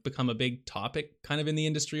kind of become a big topic kind of in the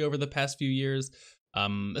industry over the past few years,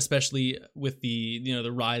 especially with the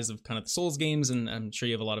rise of kind of the Souls games, and I'm sure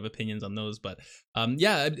you have a lot of opinions on those. But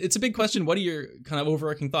yeah, it's a big question. What are your kind of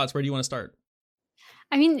overarching thoughts? Where do you want to start?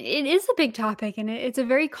 I mean, it is a big topic and it's a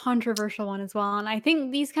very controversial one as well. And I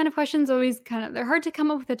think these kind of questions always they're hard to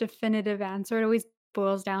come up with a definitive answer. It always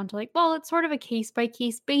boils down to like, well, it's sort of a case by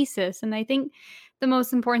case basis. And I think the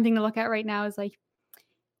most important thing to look at right now is like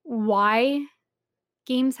why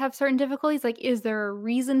games have certain difficulties. Like, is there a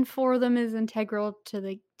reason for them is integral to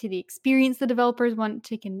the experience the developers want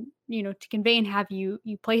to convey and have you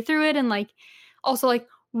play through it. And like also like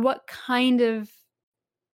what kind of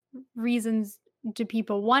reasons do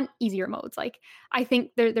people want easier modes? Like, I think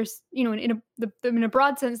there's in a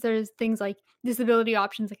broad sense, there's things like disability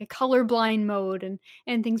options, like a colorblind mode,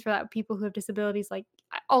 and things for that. People who have disabilities, like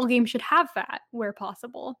all games should have that where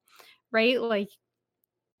possible, right? Like,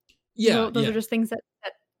 Yeah, those yeah. are just things that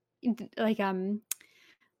like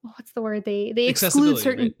what's the word? They exclude Accessibility,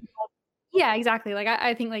 certain right? people. Yeah, exactly. Like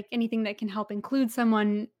I think like anything that can help include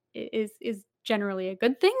someone is generally a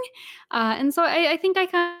good thing. And so I think I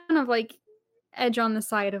kind of like edge on the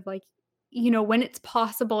side of like, when it's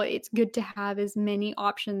possible, it's good to have as many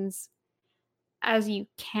options as you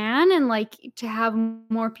can, and like to have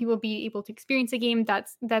more people be able to experience a game,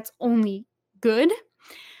 that's only good.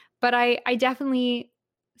 But I definitely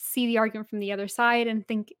see the argument from the other side and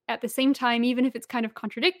think at the same time, even if it's kind of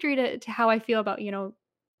contradictory to how I feel about,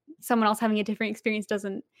 someone else having a different experience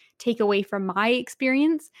doesn't take away from my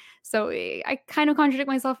experience. So I kind of contradict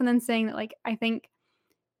myself and then saying that like I think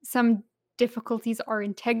some difficulties are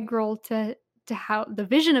integral to how the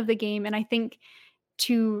vision of the game, and I think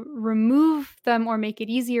to remove them or make it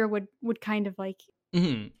easier would kind of like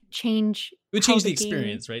Mm-hmm. change It would how change the the game.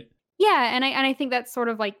 experience, right? Yeah, and I think that's sort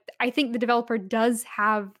of like I think the developer does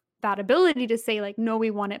have that ability to say like, "No, we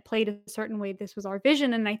want it played a certain way. This was our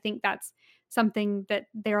vision." And I think that's something that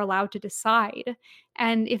they're allowed to decide.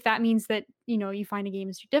 And if that means that, you find a game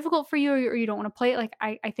is too difficult for you or you don't want to play it, like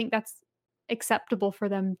I think that's acceptable for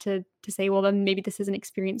them to say, "Well, then maybe this is an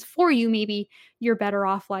experience for you. Maybe you're better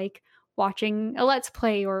off like watching a let's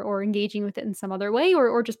play or engaging with it in some other way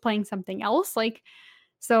or just playing something else." Like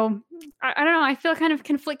so I don't know. I feel kind of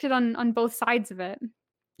conflicted on both sides of it.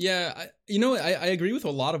 Yeah, I agree with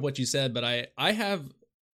a lot of what you said, but I have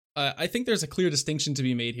I think there's a clear distinction to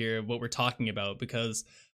be made here of what we're talking about, because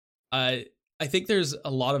I think there's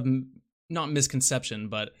a lot of not misconception,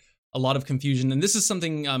 but a lot of confusion, and this is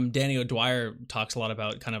something Danny O'Dwyer talks a lot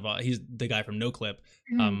about. Kind of, he's the guy from NoClip.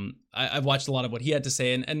 Mm-hmm. I've watched a lot of what he had to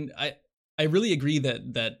say, and I really agree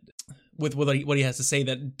that with what he has to say,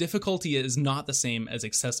 that difficulty is not the same as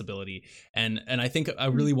accessibility, and I think I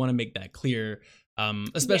really want to make that clear.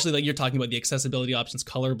 Especially like you're talking about the accessibility options,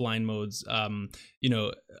 colorblind modes, you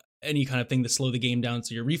know, any kind of thing to slow the game down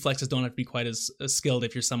so your reflexes don't have to be quite as skilled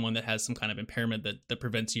if you're someone that has some kind of impairment that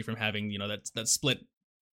prevents you from having, you know, that split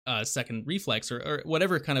second reflex, or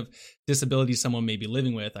whatever kind of disability someone may be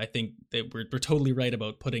living with. I think that we're totally right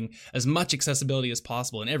about putting as much accessibility as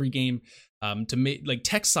possible in every game, to make like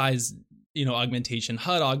text size, you know, augmentation,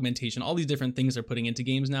 HUD augmentation, all these different things they're putting into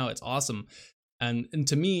games now. It's awesome. And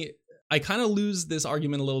to me, I kind of lose this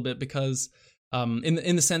argument a little bit because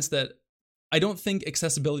in the sense that I don't think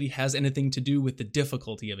accessibility has anything to do with the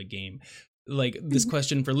difficulty of a game. Like this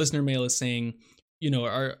question for listener mail is saying, you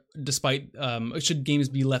know, should games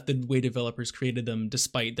be left the way developers created them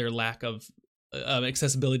despite their lack of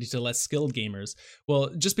accessibility to less skilled gamers? Well,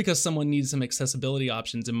 just because someone needs some accessibility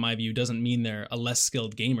options, in my view, doesn't mean they're a less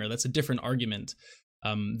skilled gamer. That's a different argument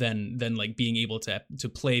than like being able to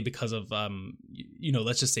play because of you know,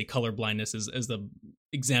 let's just say color blindness as the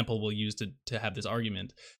example we'll use to have this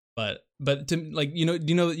argument. But to, like, you know, do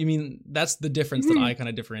you know what you mean? That's the difference that I kind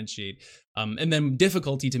of differentiate. And then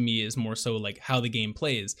difficulty to me is more so like how the game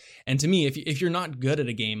plays. And to me, if you're not good at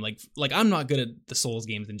a game, like I'm not good at the Souls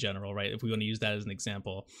games in general, right? If we want to use that as an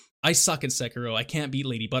example, I suck at Sekiro. I can't beat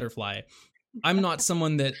Lady Butterfly. I'm not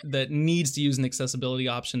someone that needs to use an accessibility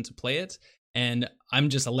option to play it. And I'm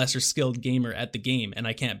just a lesser skilled gamer at the game, and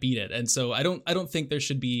I can't beat it. And so I don't think there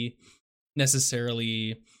should be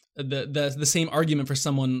necessarily the same argument for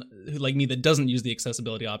someone who, like me, that doesn't use the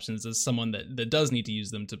accessibility options as someone that does need to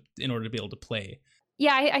use them in order to be able to play.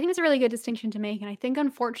 Yeah, I think it's a really good distinction to make, and I think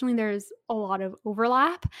unfortunately there's a lot of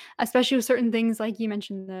overlap, especially with certain things like you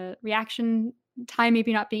mentioned, the reaction time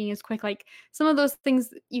maybe not being as quick. Like some of those things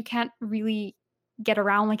you can't really get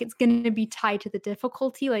around. Like it's going to be tied to the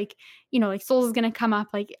difficulty. Like, you know, like Souls is going to come up.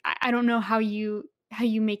 Like I don't know how you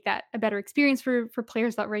make that a better experience for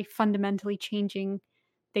players that very fundamentally changing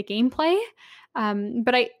the gameplay.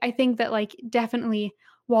 But I think that like definitely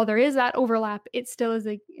while there is that overlap, it still is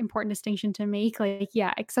an important distinction to make. Like,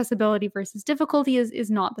 yeah, accessibility versus difficulty is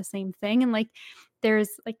not the same thing. And like there's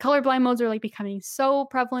like colorblind modes are like becoming so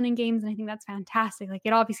prevalent in games, and I think that's fantastic. Like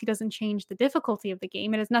it obviously doesn't change the difficulty of the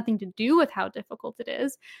game. It has nothing to do with how difficult it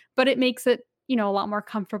is, but it makes it, you know, a lot more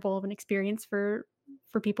comfortable of an experience for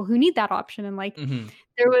people who need that option. And like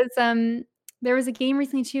there was a game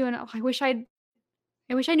recently too, and I wish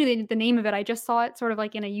I knew the name of it. I just saw it sort of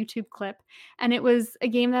like in a YouTube clip, and it was a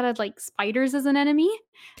game that had like spiders as an enemy.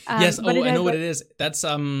 Yes, I know what it is. That's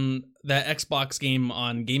that Xbox game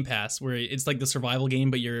on Game Pass where it's like the survival game,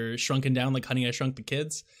 but you're shrunken down like Honey, I Shrunk the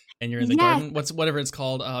Kids, and you're in the garden. Whatever it's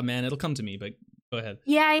called. Oh man, it'll come to me. But go ahead.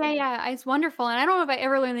 Yeah. It's wonderful, and I don't know if I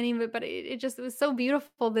ever learned the name of it, but it was so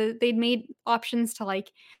beautiful that they'd made options to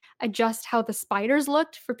like adjust how the spiders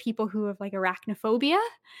looked for people who have like arachnophobia.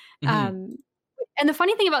 And the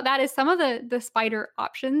funny thing about that is some of the spider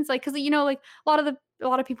options, like, cause you know, like a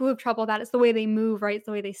lot of people who have trouble with that, it's the way they move, right? It's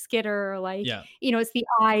the way they skitter, or like, you know, it's the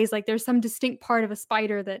eyes, like there's some distinct part of a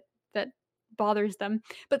spider that bothers them.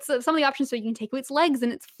 But so some of the options, so you can take away its legs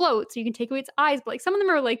and its float, so you can take away its eyes, but like some of them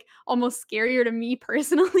are like almost scarier to me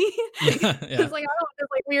personally. It's like, I don't know, this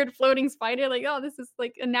like weird floating spider, like, oh, this is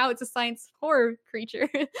like, and now it's a science horror creature.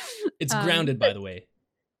 It's grounded, by the way.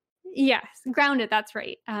 Yes, grounded, that's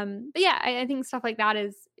right. But yeah, I think stuff like that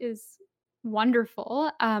is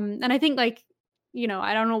wonderful. And I think like, you know,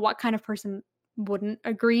 I don't know what kind of person wouldn't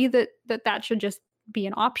agree that should just be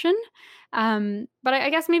an option. But I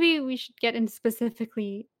guess maybe we should get into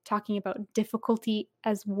specifically talking about difficulty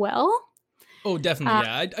as well. Oh, definitely.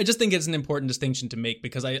 Yeah. I just think it's an important distinction to make,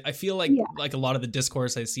 because I feel like a lot of the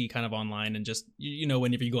discourse I see kind of online, and just, you know,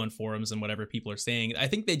 whenever you go on forums and whatever people are saying, I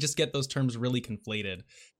think they just get those terms really conflated,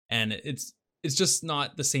 and it's just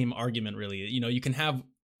not the same argument really. You know, you can have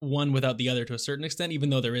one without the other to a certain extent, even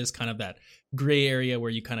though there is kind of that gray area where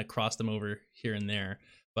you kind of cross them over here and there.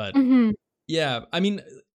 But yeah, I mean,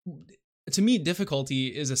 to me, difficulty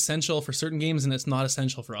is essential for certain games and it's not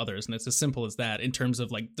essential for others. And it's as simple as that in terms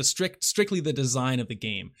of like the strictly the design of the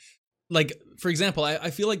game. Like, for example, I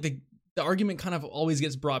feel like the argument kind of always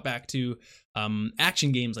gets brought back to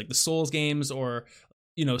action games like the Souls games, or,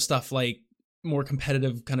 you know, stuff like more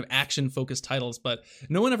competitive kind of action focused titles, but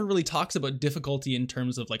no one ever really talks about difficulty in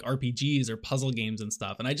terms of like RPGs or puzzle games and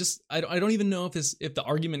stuff. And I don't even know if the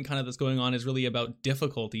argument kind of that's going on is really about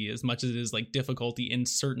difficulty as much as it is like difficulty in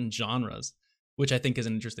certain genres, which I think is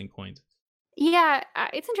an interesting point. Yeah,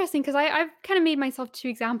 it's interesting because I've kind of made myself two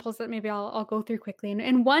examples that maybe I'll go through quickly,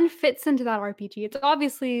 and one fits into that RPG. It's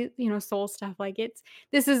obviously, soul stuff. Like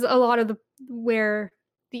this is a lot of the where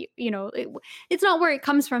the it's not where it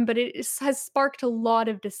comes from, but has sparked a lot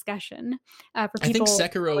of discussion for I think people.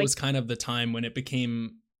 Sekiro Like, was kind of the time when it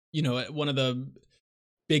became, one of the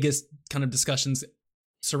biggest kind of discussions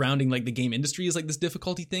surrounding like the game industry is like this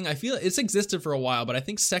difficulty thing. I feel it's existed for a while, but I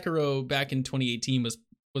think Sekiro back in 2018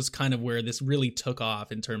 was kind of where this really took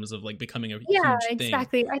off in terms of like becoming a yeah, huge thing.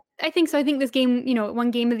 exactly. I think so. I think this game,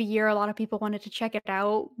 one game of the year. A lot of people wanted to check it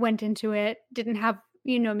out, went into it, didn't have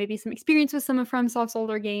maybe some experience with some of FromSoft's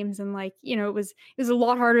older games, and like it was a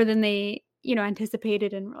lot harder than they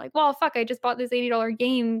anticipated, and were like, well, fuck, I just bought this $80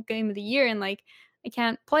 game of the year, and like I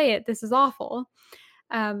can't play it. This is awful.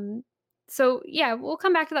 Um, so yeah, we'll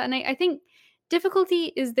come back to that. And I think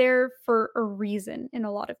difficulty is there for a reason in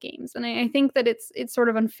a lot of games. And I think that it's sort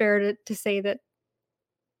of unfair to say that,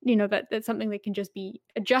 that that's something that can just be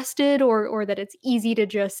adjusted, or that it's easy to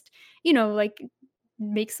just, like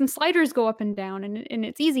make some sliders go up and down, and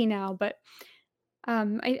it's easy now. But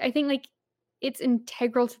I think like it's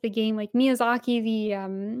integral to the game. Like Miyazaki,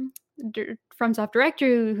 the FromSoft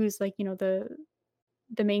director, who's like, the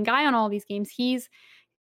main guy on all these games, he's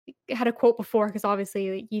had a quote before because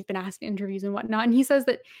obviously like, he's been asked in interviews and whatnot, and he says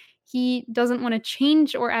that he doesn't want to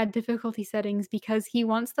change or add difficulty settings because he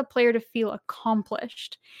wants the player to feel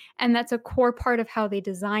accomplished, and that's a core part of how they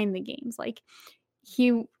design the games. Like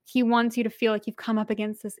he wants you to feel like you've come up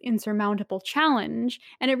against this insurmountable challenge,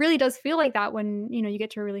 and it really does feel like that when you get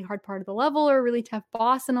to a really hard part of the level or a really tough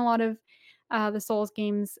boss in a lot of the Souls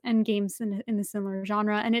games and games in the similar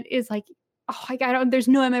genre, and it is like, oh, I don't, there's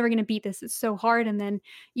no I'm ever going to beat this. It's so hard. And then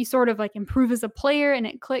you sort of like improve as a player and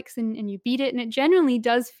it clicks, and you beat it. And it genuinely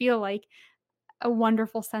does feel like a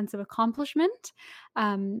wonderful sense of accomplishment.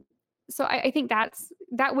 Um, so I think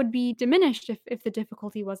that would be diminished if the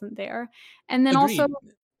difficulty wasn't there. And then also,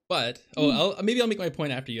 Agreed. But maybe I'll make my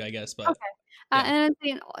point after you, I guess. But okay.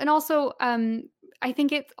 yeah, And also, I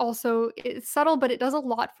think it's subtle, but it does a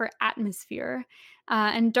lot for atmosphere.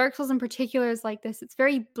 And Dark Souls in particular is like this. It's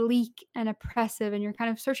very bleak and oppressive, and you're kind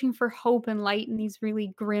of searching for hope and light in these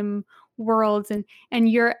really grim worlds, and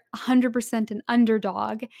you're 100% an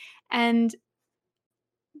underdog, and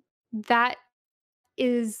that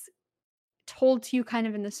is told to you kind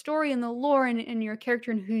of in the story and the lore, and your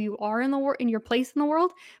character and who you are in the in your place in the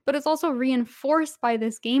world. But it's also reinforced by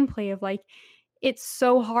this gameplay of like it's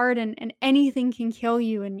so hard, and anything can kill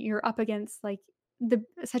you, and you're up against like the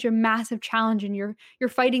such a massive challenge, and you're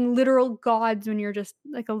fighting literal gods when you're just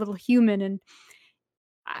like a little human. And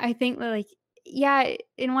I think that, like, yeah,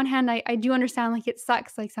 in one hand, I do understand, like, it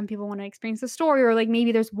sucks, like, some people wanna experience the story, or, like,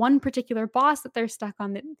 maybe there's one particular boss that they're stuck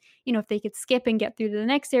on that, if they could skip and get through to the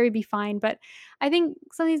next area, be fine. But I think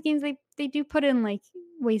some of these games, they do put in, like,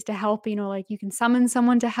 ways to help, like, you can summon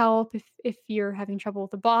someone to help if you're having trouble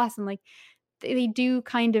with the boss, and, like, they do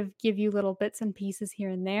kind of give you little bits and pieces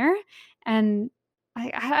here and there. And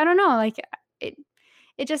I don't know, like, it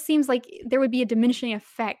it just seems like there would be a diminishing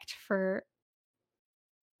effect for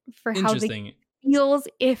how the interesting. feels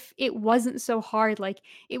if it wasn't so hard. Like,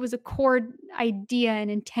 it was a core idea and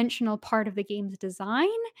intentional part of the game's design.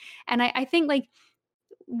 And I think, like,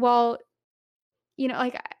 well,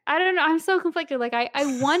 like, I don't know, I'm so conflicted. Like, I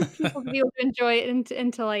want people to be able to enjoy it,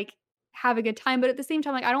 and to, like, have a good time, but at the same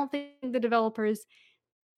time, like, I don't think the developers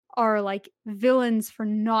are, like, villains for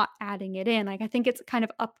not adding it in. Like, I think it's kind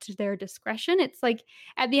of up to their discretion. It's like,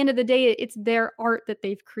 at the end of the day, it's their art that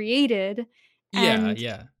they've created, Yeah, and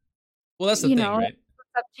yeah. Well, that's the thing, right?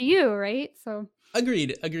 it's up to you, right? So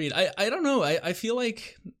Agreed, agreed. I don't know. I feel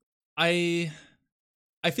like I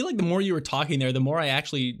I feel like the more you were talking there, the more I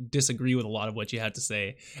actually disagree with a lot of what you had to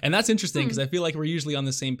say, and that's interesting because hmm. I feel like we're usually on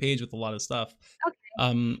the same page with a lot of stuff. Okay.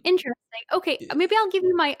 Um, Interesting. Okay, maybe I'll give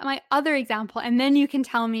you my other example, and then you can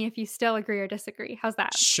tell me if you still agree or disagree. How's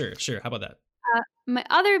that? sure, sure. How about that? My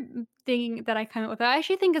other thing that I come up with, I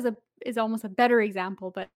actually think is almost a better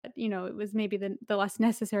example, but it was maybe the less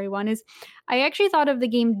necessary one. Is I actually thought of the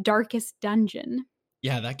game Darkest Dungeon.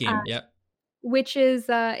 Yeah, that Uh, game. Yeah. which is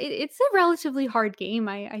it's a relatively hard game.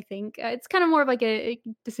 I think it's kind of more of like a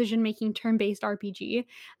decision making turn based RPG,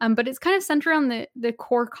 but it's kind of centered on the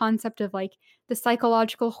core concept of like the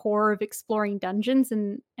psychological horror of exploring dungeons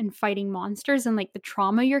and fighting monsters and like the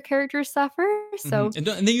trauma your characters suffer. Mm-hmm. So And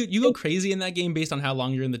then you go crazy in that game based on how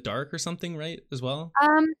long you're in the dark or something, right? As well.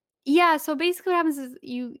 Yeah, so basically what happens is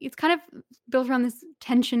it's kind of built around this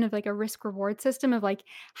tension of like a risk reward system of like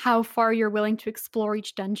how far you're willing to explore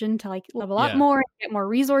each dungeon to like level up Yeah. more, get more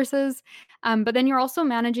resources. But then you're also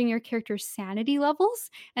managing your character's sanity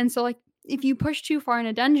levels. And so like if you push too far in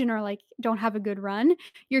a dungeon or like don't have a good run,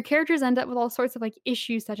 your characters end up with all sorts of like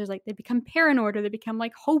issues such as like they become paranoid or they become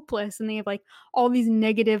like hopeless and they have like all these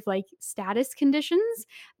negative like status conditions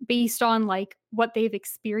based on like what they've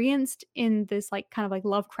experienced in this like kind of like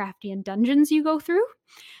Lovecraftian dungeons you go through.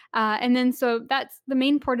 And then so that's the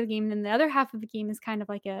main part of the game. And then the other half of the game is kind of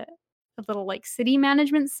like a little like city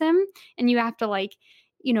management sim. And you have to like,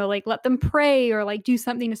 like let them pray or like do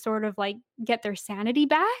something to sort of like get their sanity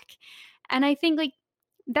back. And I think like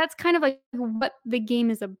that's kind of like what the game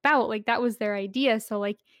is about. Like that was their idea. So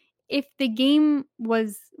like if the game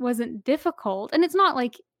wasn't difficult, and it's not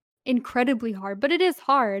like incredibly hard, but it is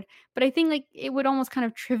hard. But I think like it would almost kind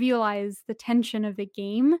of trivialize the tension of the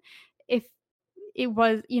game if it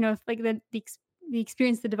was, if like the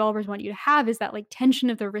experience the developers want you to have is that like tension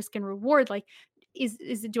of the risk and reward. Like, is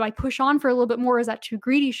it, do I push on for a little bit more? Is that too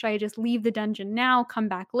greedy? Should I just leave the dungeon now, come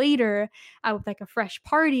back later with like a fresh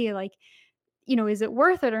party? Like, is it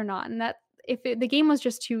worth it or not? And that the game was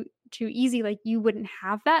just too easy, like you wouldn't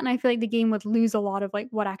have that. And I feel like the game would lose a lot of like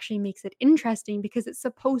what actually makes it interesting because it's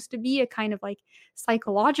supposed to be a kind of like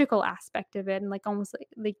psychological aspect of it and like almost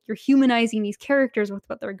like you're humanizing these characters with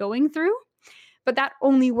what they're going through. But that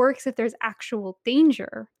only works if there's actual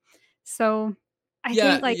danger. So I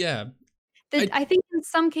Yeah, think like yeah. I I think in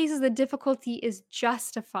some cases the difficulty is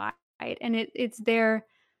justified and it's there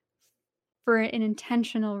for an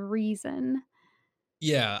intentional reason.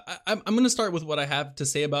 Yeah, I'm going to start with what I have to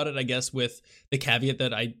say about it, I guess, with the caveat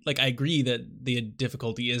that I agree that the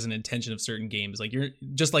difficulty is an intention of certain games. Like you're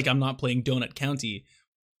just like I'm not playing Donut County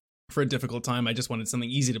for a difficult time. I just wanted something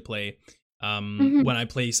easy to play. Mhm. When I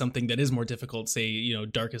play something that is more difficult, say,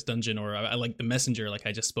 Darkest Dungeon, or I like The Messenger, like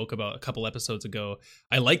I just spoke about a couple episodes ago.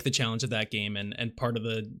 I like the challenge of that game, and part of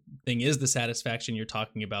the thing is the satisfaction you're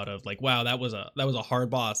talking about of like, wow, that was a hard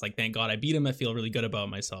boss. Like, thank God I beat him. I feel really good about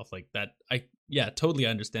myself. Like that. Yeah, totally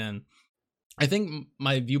understand. I think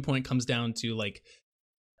my viewpoint comes down to like,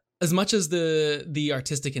 as much as the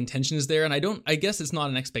artistic intention is there, and I guess it's not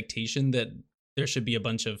an expectation that there should be a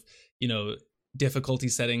bunch of, difficulty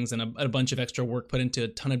settings and a bunch of extra work put into a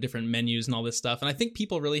ton of different menus and all this stuff. And I think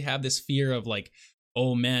people really have this fear of like,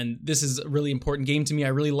 oh man, this is a really important game to me. I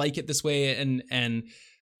really like it this way. And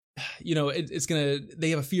it's gonna,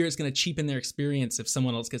 they have a fear it's gonna cheapen their experience if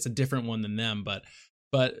someone else gets a different one than them. But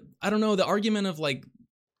I don't know, the argument of like,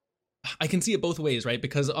 I can see it both ways, right?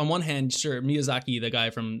 Because on one hand, sure, Miyazaki, the guy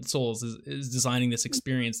from Souls, is designing this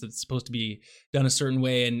experience that's supposed to be done a certain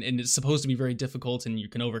way, and it's supposed to be very difficult, and you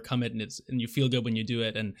can overcome it, and you feel good when you do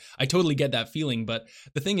it. And I totally get that feeling. But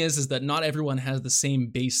the thing is that not everyone has the same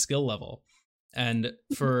base skill level. And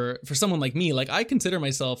for someone like me, like I consider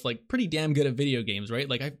myself like pretty damn good at video games, right?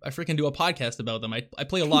 Like I freaking do a podcast about them. I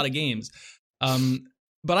play a lot of games.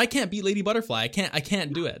 But I can't beat Lady Butterfly. I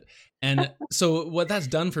can't do it. And so what that's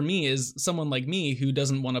done for me is someone like me who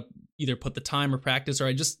doesn't want to either put the time or practice, or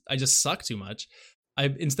I just suck too much.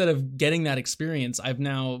 Instead of getting that experience, I've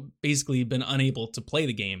now basically been unable to play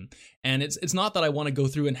the game. And it's not that I want to go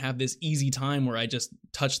through and have this easy time where I just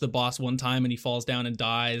touch the boss one time and he falls down and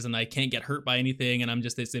dies and I can't get hurt by anything and I'm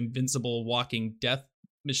just this invincible walking death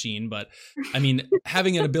machine. But I mean,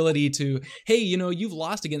 having an ability to, hey, you've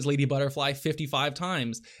lost against Lady Butterfly 55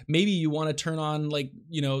 times. Maybe you want to turn on like,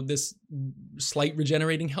 this slight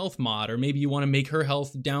regenerating health mod, or maybe you want to make her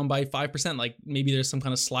health down by 5%. Like maybe there's some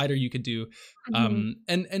kind of slider you could do. Mhm.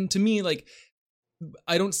 And to me, like,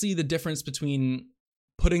 I don't see the difference between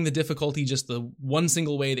putting the difficulty just the one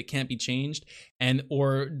single way that can't be changed,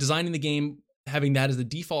 or designing the game having that as the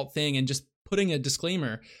default thing and just putting a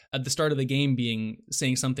disclaimer at the start of the game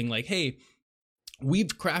saying something like, hey, we've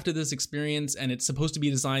crafted this experience and it's supposed to be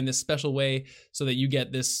designed this special way so that you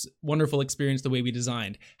get this wonderful experience the way we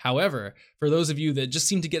designed. However, for those of you that just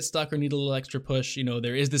seem to get stuck or need a little extra push,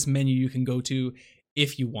 there is this menu you can go to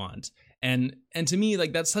if you want. And to me,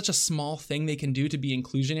 like, that's such a small thing they can do to be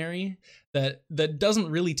inclusionary that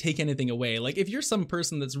doesn't really take anything away. Like, if you're some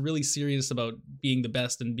person that's really serious about being the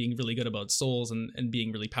best and being really good about Souls and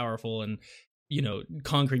being really powerful and,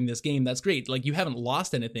 conquering this game, that's great. Like, you haven't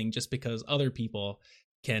lost anything just because other people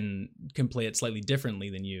can play it slightly differently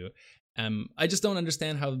than you. I just don't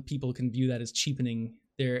understand how people can view that as cheapening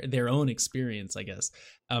their own experience, I guess.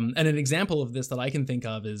 And an example of this that I can think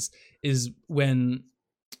of is when,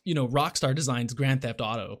 you know, Rockstar designs Grand Theft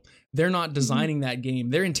Auto. They're not designing that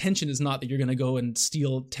game. Their intention is not that you're going to go and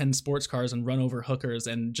steal 10 sports cars and run over hookers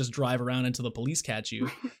and just drive around until the police catch you.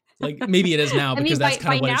 Like, maybe it is now because that's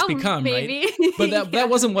kind of what it's become, maybe. Right? But that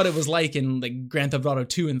wasn't what it was like in like Grand Theft Auto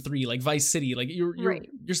 2 and 3, like Vice City. Like you're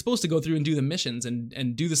supposed to go through and do the missions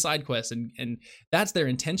and do the side quests, and that's their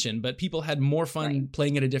intention. But people had more fun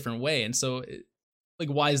playing it a different way, and so like,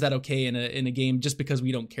 why is that okay in a game just because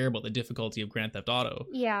we don't care about the difficulty of Grand Theft Auto?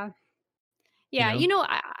 Yeah. You know,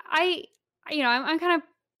 I'm kind of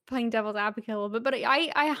playing devil's advocate a little bit, but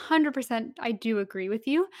I 100% I do agree with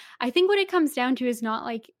you. I think what it comes down to is not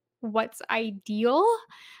like what's ideal,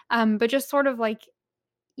 but just sort of like,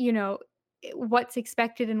 you know, what's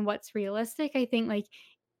expected and what's realistic. I think like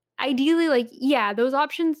ideally, like, yeah, those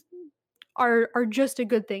options are just a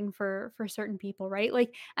good thing for certain people, right?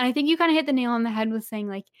 Like, and I think you kind of hit the nail on the head with saying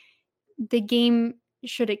like the game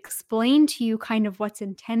should explain to you kind of what's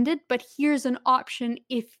intended, but here's an option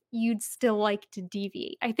if you'd still like to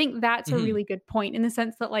deviate. I think that's a really good point in the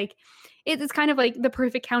sense that like it's kind of like the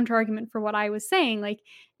perfect counter argument for what I was saying. Like,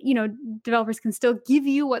 you know, developers can still give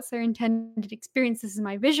you what's their intended experience. This is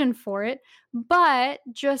my vision for it, but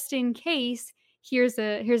just in case, here's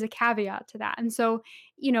a caveat to that. And so,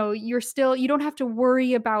 you know, you don't have to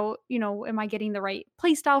worry about, you know, am I getting the right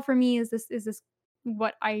play style for me? Is this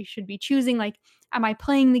what I should be choosing? Like, am I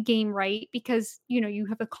playing the game right? Because, you know, you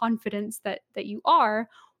have the confidence that you are,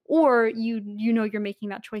 or you know you're making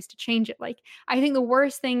that choice to change it. Like, I think the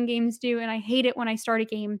worst thing games do, and I hate it when I start a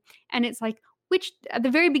game and it's like, which at the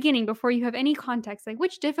very beginning, before you have any context, like,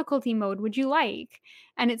 which difficulty mode would you like?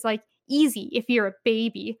 And it's like, easy if you're a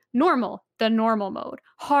baby, normal, the normal mode,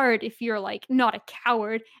 hard if you're like not a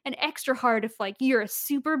coward, and extra hard if like you're a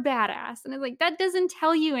super badass. And it's like, that doesn't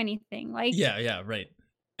tell you anything. Like, yeah, right.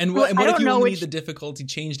 And what if you only need the difficulty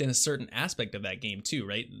changed in a certain aspect of that game too,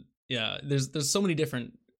 right? Yeah, there's so many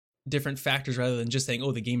different factors rather than just saying,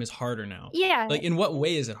 oh, the game is harder now. Yeah. Like, in what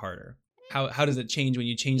way is it harder? How does it change when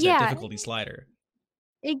you change that difficulty slider?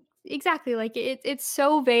 Exactly. Like it's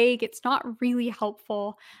so vague. It's not really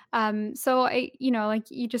helpful. So like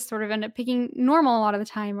you just sort of end up picking normal a lot of the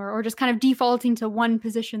time, or just kind of defaulting to one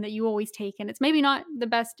position that you always take. And it's maybe not the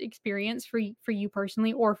best experience for you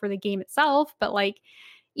personally or for the game itself, but like,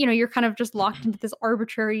 you know, you're kind of just locked into this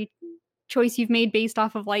arbitrary choice you've made based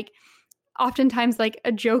off of like oftentimes like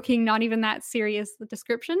a joking, not even that serious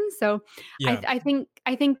description. So yeah. I think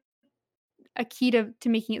a key to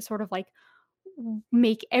making it sort of like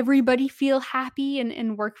make everybody feel happy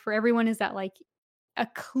and work for everyone is that like a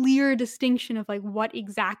clear distinction of like what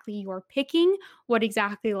exactly you're picking, what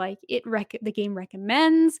exactly like the game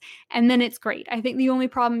recommends, and then it's great. I think the only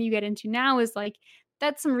problem you get into now is like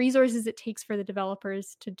that's some resources it takes for the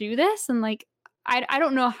developers to do this, and like I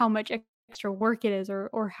don't know how much extra work it is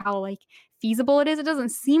or how like feasible it is. It doesn't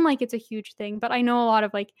seem like it's a huge thing, but I know a lot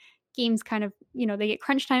of like games kind of, you know, they get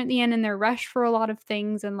crunch time at the end and they're rushed for a lot of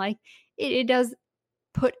things, and like it does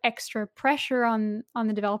put extra pressure on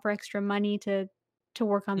the developer, extra money to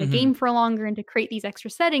work on the game for longer and to create these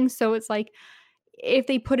extra settings. So it's like, if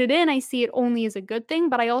they put it in, I see it only as a good thing.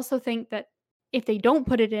 But I also think that if they don't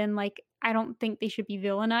put it in, like, I don't think they should be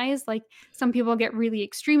villainized. Like, some people get really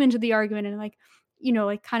extreme into the argument and like, you know,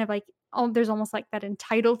 like kind of like, oh, there's almost like that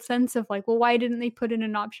entitled sense of like, well, why didn't they put in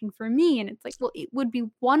an option for me? And it's like, well, it would be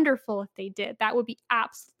wonderful if they did. That would be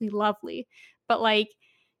absolutely lovely. But like,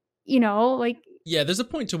 you know, like, yeah, there's a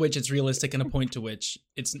point to which it's realistic and a point to which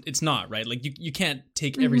it's not, right? Like you can't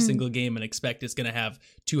take every single game and expect it's going to have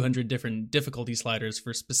 200 different difficulty sliders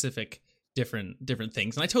for specific different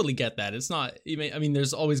things. And I totally get that. It's not, I mean,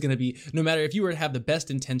 there's always going to be, no matter if you were to have the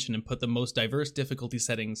best intention and put the most diverse difficulty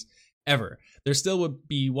settings ever, there still would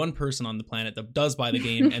be one person on the planet that does buy the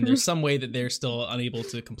game and there's some way that they're still unable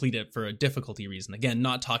to complete it for a difficulty reason. Again,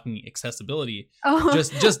 not talking accessibility,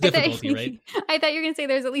 just difficulty, right? I thought you were going to say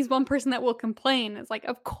there's at least one person that will complain. It's like,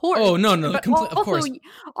 of course. Oh, no, of course.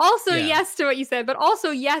 Also, yeah. Yes to what you said, but also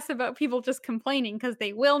yes about people just complaining because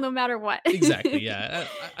they will no matter what. Exactly, yeah.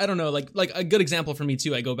 I don't know, like a good example for me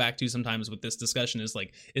too, I go back to sometimes with this discussion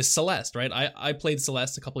is Celeste, right? I played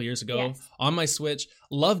Celeste a couple years ago on my Switch,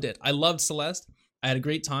 loved it. I loved Celeste. I had a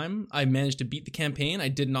great time. I managed to beat the campaign. I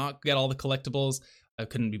did not get all the collectibles. I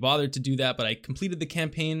couldn't be bothered to do that, but I completed the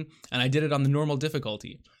campaign and I did it on the normal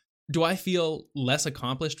difficulty. Do I feel less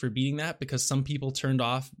accomplished for beating that because some people turned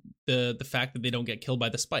off the fact that they don't get killed by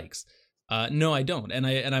the spikes? No, I don't, and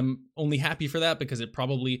I'm only happy for that, because it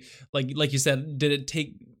probably, like you said, did it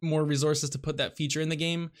take more resources to put that feature in the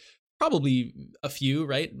game? Probably a few,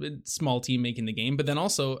 right? Small team making the game, but then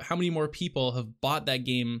also, how many more people have bought that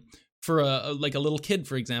game for like a little kid,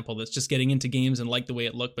 for example, that's just getting into games and liked the way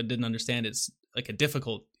it looked, but didn't understand it's like a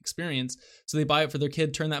difficult experience. So they buy it for their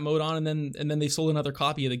kid, turn that mode on, and then they sold another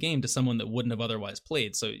copy of the game to someone that wouldn't have otherwise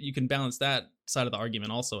played. So you can balance that side of the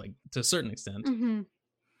argument also, like, to a certain extent. Mm-hmm.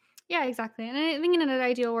 Yeah, exactly. And I think in an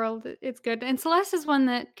ideal world, it's good. And Celeste is one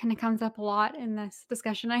that kind of comes up a lot in this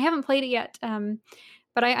discussion. I haven't played it yet,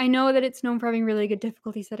 but I know that it's known for having really good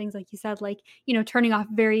difficulty settings, like you said, like, turning off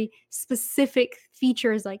very specific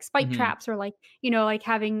features like spike Mm-hmm. traps, or like, like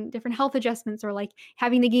having different health adjustments, or like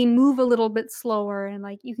having the game move a little bit slower. And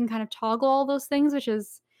like you can kind of toggle all those things, which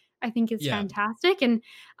I think is Yeah. fantastic. And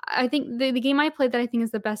I think the game I played that I think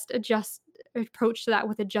is the best approach to that,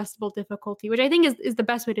 with adjustable difficulty, which I think is the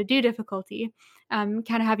best way to do difficulty. Kind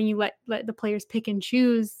of having you let the players pick and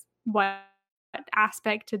choose what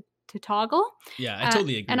aspect to toggle. Yeah, I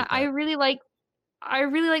totally agree And with that. I really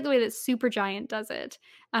like the way that Supergiant does it.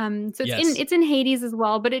 So Yes. it's in Hades as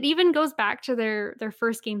well, but it even goes back to their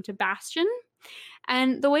first game, to Bastion.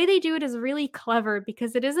 And the way they do it is really clever,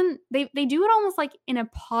 because it isn't they do it almost like in a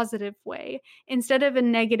positive way. Instead of a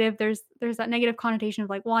negative, there's that negative connotation of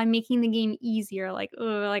like, well, I'm making the game easier, like, ugh,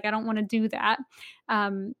 like I don't want to do that.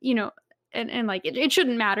 You know, and like it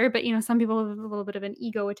shouldn't matter, but some people have a little bit of an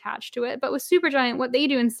ego attached to it. But with Supergiant, what they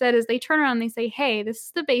do instead is they turn around and they say, hey, this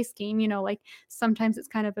is the base game, like sometimes it's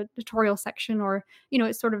kind of a tutorial section, or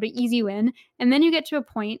it's sort of an easy win. And then you get to a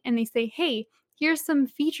point and they say, hey, here's some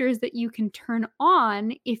features that you can turn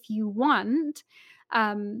on if you want,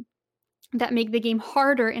 that make the game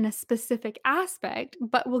harder in a specific aspect,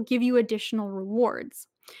 but will give you additional rewards.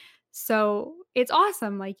 So it's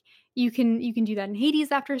awesome. Like you can do that in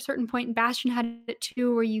Hades after a certain point. Bastion had it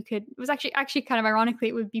too, where you could. It was actually kind of ironically,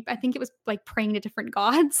 it would be. I think it was like praying to different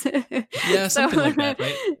gods. Yeah, So something like that,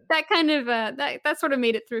 right? that kind of that sort of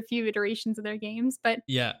made it through a few iterations of their games. But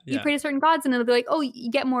Yeah, you yeah, pray to certain gods, and it'll be like, oh, you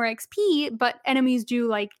get more XP, but enemies do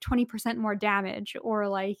like 20% more damage, or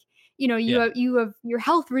like yeah, you have your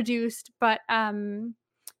health reduced, but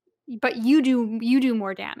you do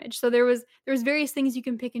more damage. So there was various things you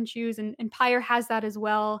can pick and choose, and Pyre has that as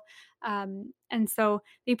well. And so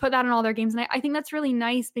they put that in all their games, and I think that's really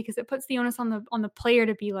nice, because it puts the onus on the player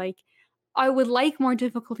to be like, I would like more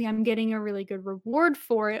difficulty. I'm getting a really good reward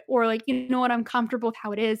for it, or like, you know what, I'm comfortable with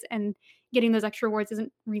how it is, and getting those extra rewards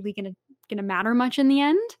isn't really gonna matter much in the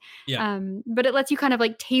end. yeah. But it lets you kind of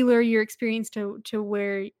like tailor your experience to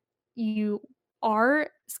where you are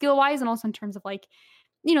skill wise, and also in terms of like,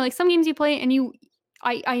 like some games you play and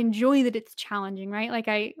I enjoy that it's challenging, right?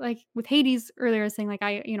 Like with Hades earlier, I was saying like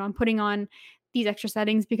I'm putting on these extra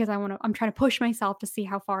settings because I'm trying to push myself to see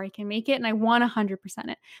how far I can make it, and I want 100%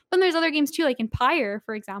 it. But there's other games too, like in Pyre,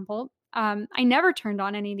 for example. I never turned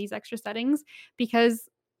on any of these extra settings, because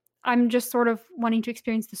I'm just sort of wanting to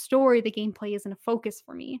experience the story. The gameplay isn't a focus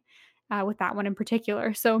for me, with that one in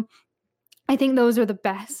particular. So I think those are the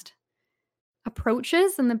best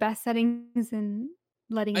approaches and the best settings, and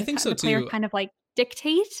letting I think so the player too. kind of like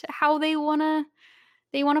dictate how they wanna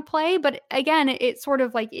play. But again, it's sort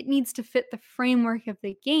of like it needs to fit the framework of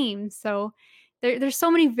the game. So there's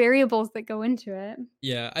so many variables that go into it.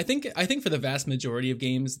 Yeah, I think for the vast majority of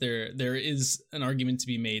games, there is an argument to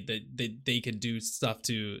be made that they could do stuff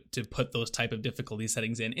to put those type of difficulty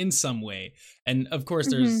settings in some way. And of course,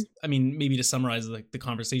 Mhm. there's, I mean, maybe to summarize like the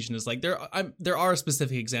conversation is like there are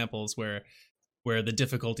specific examples where the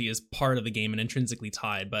difficulty is part of the game and intrinsically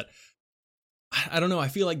tied, but I don't know. I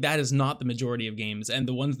feel like that is not the majority of games, and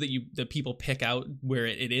the ones that people pick out where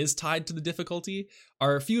it is tied to the difficulty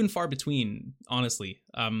are few and far between. Honestly,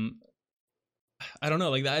 I don't know.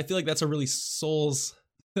 Like I feel like that's a really Souls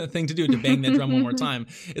thing to do, to bang that drum one more time.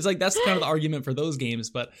 It's like that's kind of the argument for those games,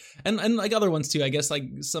 but and like other ones too. I guess like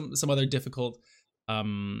some other difficult.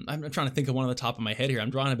 I'm trying to think of one on the top of my head here. I'm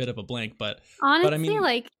drawing a bit of a blank, but I Honestly, mean,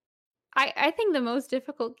 like, I think the most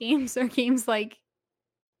difficult games are games like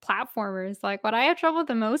platformers. Like, what I have trouble with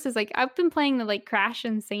the most is, like, I've been playing the, like, Crash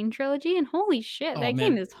Insane trilogy, and holy shit, oh that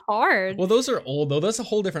game man. is hard. Well, those are old though. That's a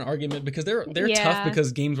whole different argument, because they're tough Yeah.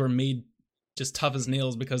 because games were made just tough as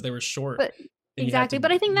nails because they were short But and you had exactly, to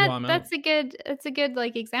but I think draw them out. that's a good,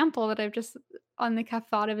 like, example that I've just on the cuff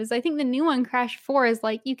thought of. Is I think the new one, Crash 4, is,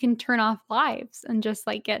 like, you can turn off lives and just,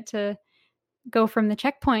 like, get to go from the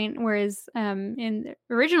checkpoint, whereas in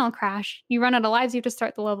the original Crash, you run out of lives, you have to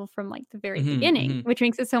start the level from like the very beginning, which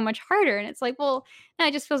makes it so much harder. And it's like, well, now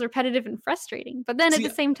it just feels repetitive and frustrating. But then at the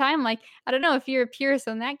same time, like, I don't know, if you're a purist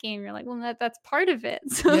on that game, you're like, well, that's part of it.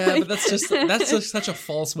 So, yeah, but that's just such a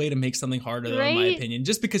false way to make something harder, though, in my opinion.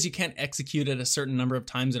 Just because you can't execute it a certain number of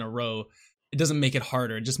times in a row, it doesn't make it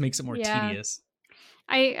harder. It just makes it more tedious.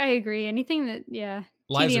 I agree. Anything that,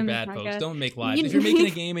 lives are bad, folks. Don't make lives. If you're making a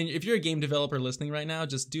game, and if you're a game developer listening right now,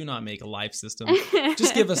 just do not make a life system.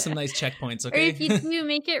 Just give us some nice checkpoints, okay? Or if you do,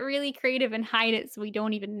 make it really creative and hide it so we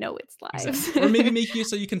don't even know it's lives. Exactly. Or maybe make you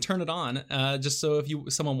so you can turn it on, just so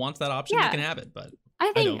if someone wants that option, you can have it. But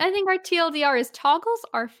I think our TLDR is toggles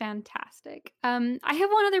are fantastic. I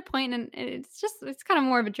have one other point, and it's kind of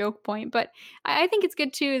more of a joke point, but I think it's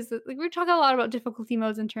good too. Is that, like, we're talking a lot about difficulty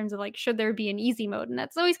modes in terms of like, should there be an easy mode, and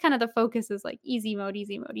that's always kind of the focus is like easy mode,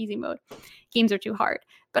 easy mode, easy mode. Games are too hard,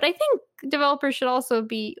 but I think developers should also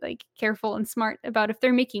be like careful and smart about if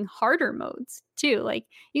they're making harder modes too. Like,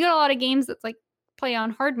 you got a lot of games that's like play on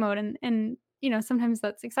hard mode, and sometimes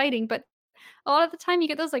that's exciting, but a lot of the time you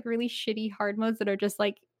get those like really shitty hard modes that are just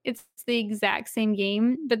like, it's the exact same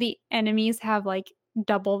game, but the enemies have like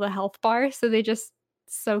double the health bar, so they just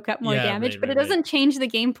soak up more damage, but it doesn't change the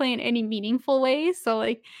gameplay in any meaningful way. So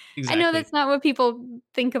like, I know that's not what people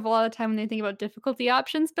think of a lot of the time when they think about difficulty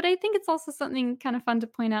options, but I think it's also something kind of fun to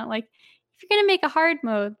point out. Like, if you're going to make a hard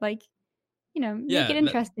mode, like, make it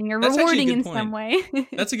interesting or rewarding in some way.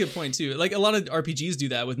 That's a good point too. Like, a lot of RPGs do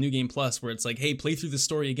that with New Game Plus, where it's like, hey, play through the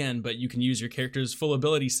story again, but you can use your character's full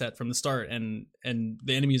ability set from the start, and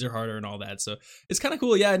the enemies are harder and all that. So it's kind of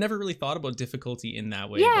cool. Yeah, I never really thought about difficulty in that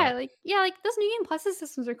way. Like those New Game Plus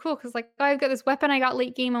systems are cool because like, oh, I've got this weapon I got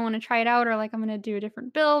late game, I want to try it out, or like I'm gonna do a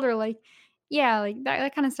different build, or like. Yeah, like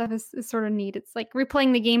that kind of stuff is sort of neat. It's like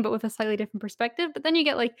replaying the game, but with a slightly different perspective. But then you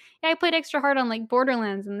get like, I played extra hard on like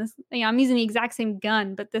Borderlands, and this, I'm using the exact same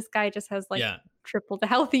gun, but this guy just has like triple the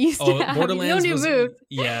health he used to have. Borderlands move.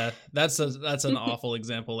 Yeah, that's an awful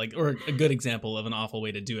example, like, or a good example of an awful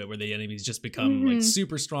way to do it, where the enemies just become like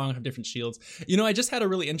super strong, have different shields. I just had a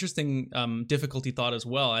really interesting difficulty thought as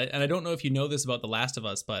well, and I don't know if you know this about The Last of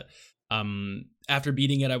Us, but after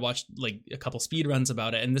beating it, I watched like a couple speed runs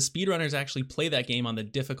about it, and the speedrunners actually play that game on the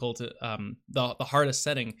difficult, the hardest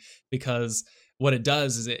setting, because what it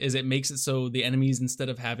does is it makes it so the enemies, instead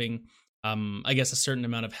of having I guess a certain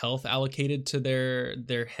amount of health allocated to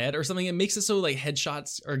their head or something, it makes it so like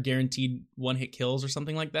headshots are guaranteed one-hit kills or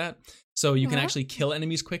something like that. So you can actually kill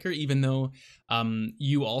enemies quicker, even though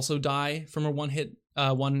you also die from a one-hit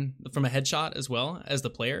from a headshot as well as the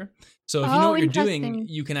player. So if you know what you're doing,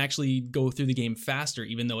 you can actually go through the game faster,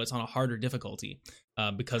 even though it's on a harder difficulty,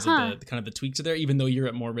 because of the kind of the tweaks are there, even though you're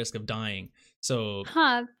at more risk of dying. So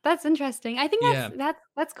that's interesting. I think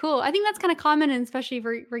that's cool. I think that's kind of common, and especially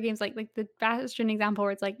for games like the Bastion example,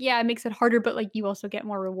 where it's like, it makes it harder, but like you also get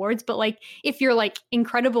more rewards. But like, if you're like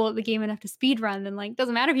incredible at the game enough to speed run, then like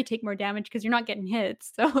doesn't matter if you take more damage because you're not getting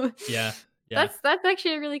hits. So that's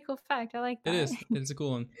actually a really cool fact. I like that. It is. It's a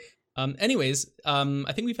cool one. Anyways,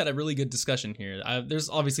 I think we've had a really good discussion here. There's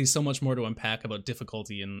obviously so much more to unpack about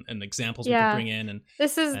difficulty and examples we could bring in. And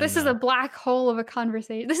this is a black hole of a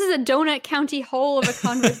conversation. This is a donut county hole of a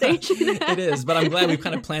conversation. It is, but I'm glad we've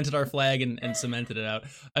kind of planted our flag and cemented it out.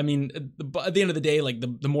 I mean, at the end of the day, like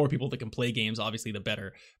the more people that can play games, obviously the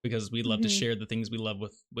better, because we'd love to share the things we love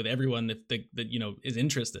with everyone that is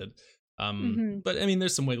interested. But I mean,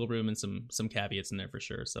 there's some wiggle room and some caveats in there for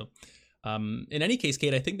sure. So. In any case,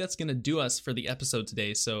 Kate, I think that's going to do us for the episode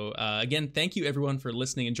today. So again, thank you everyone for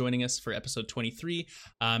listening and joining us for episode 23.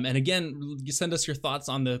 And again, you send us your thoughts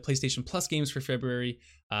on the PlayStation Plus games for February.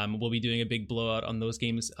 We'll be doing a big blowout on those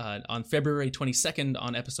games on February 22nd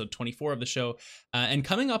on episode 24 of the show. And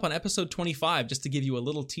coming up on episode 25, just to give you a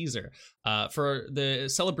little teaser, for the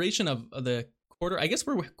celebration of the quarter, I guess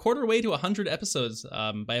we're quarter way to 100 episodes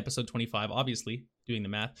by episode 25, obviously, doing the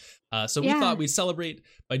math. So we thought we'd celebrate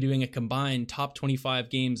by doing a combined top 25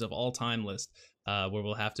 games of all time list, where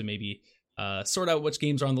we'll have to maybe sort out which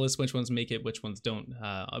games are on the list, which ones make it, which ones don't,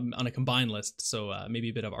 on a combined list. So maybe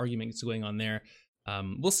a bit of arguments going on there.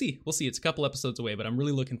 We'll see. It's a couple episodes away, but I'm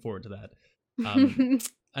really looking forward to that.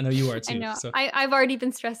 I know you are too. I know. So. I've already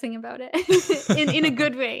been stressing about it in a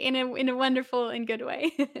good way, in a wonderful and good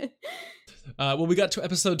way. Well, we got to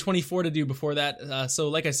episode 24 to do before that. So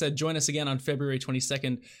like I said, join us again on February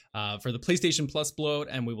 22nd for the PlayStation Plus blowout,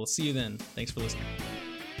 and we will see you then. Thanks for listening.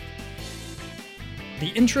 The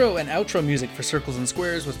intro and outro music for Circles and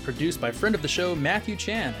Squares was produced by friend of the show, Matthew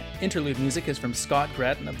Chan. Interlude music is from Scott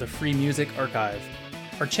Gratton of the Free Music Archive.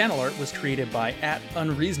 Our channel art was created by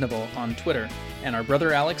 @unreasonable on Twitter, and our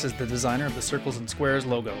brother Alex is the designer of the Circles and Squares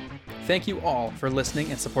logo. Thank you all for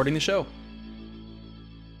listening and supporting the show.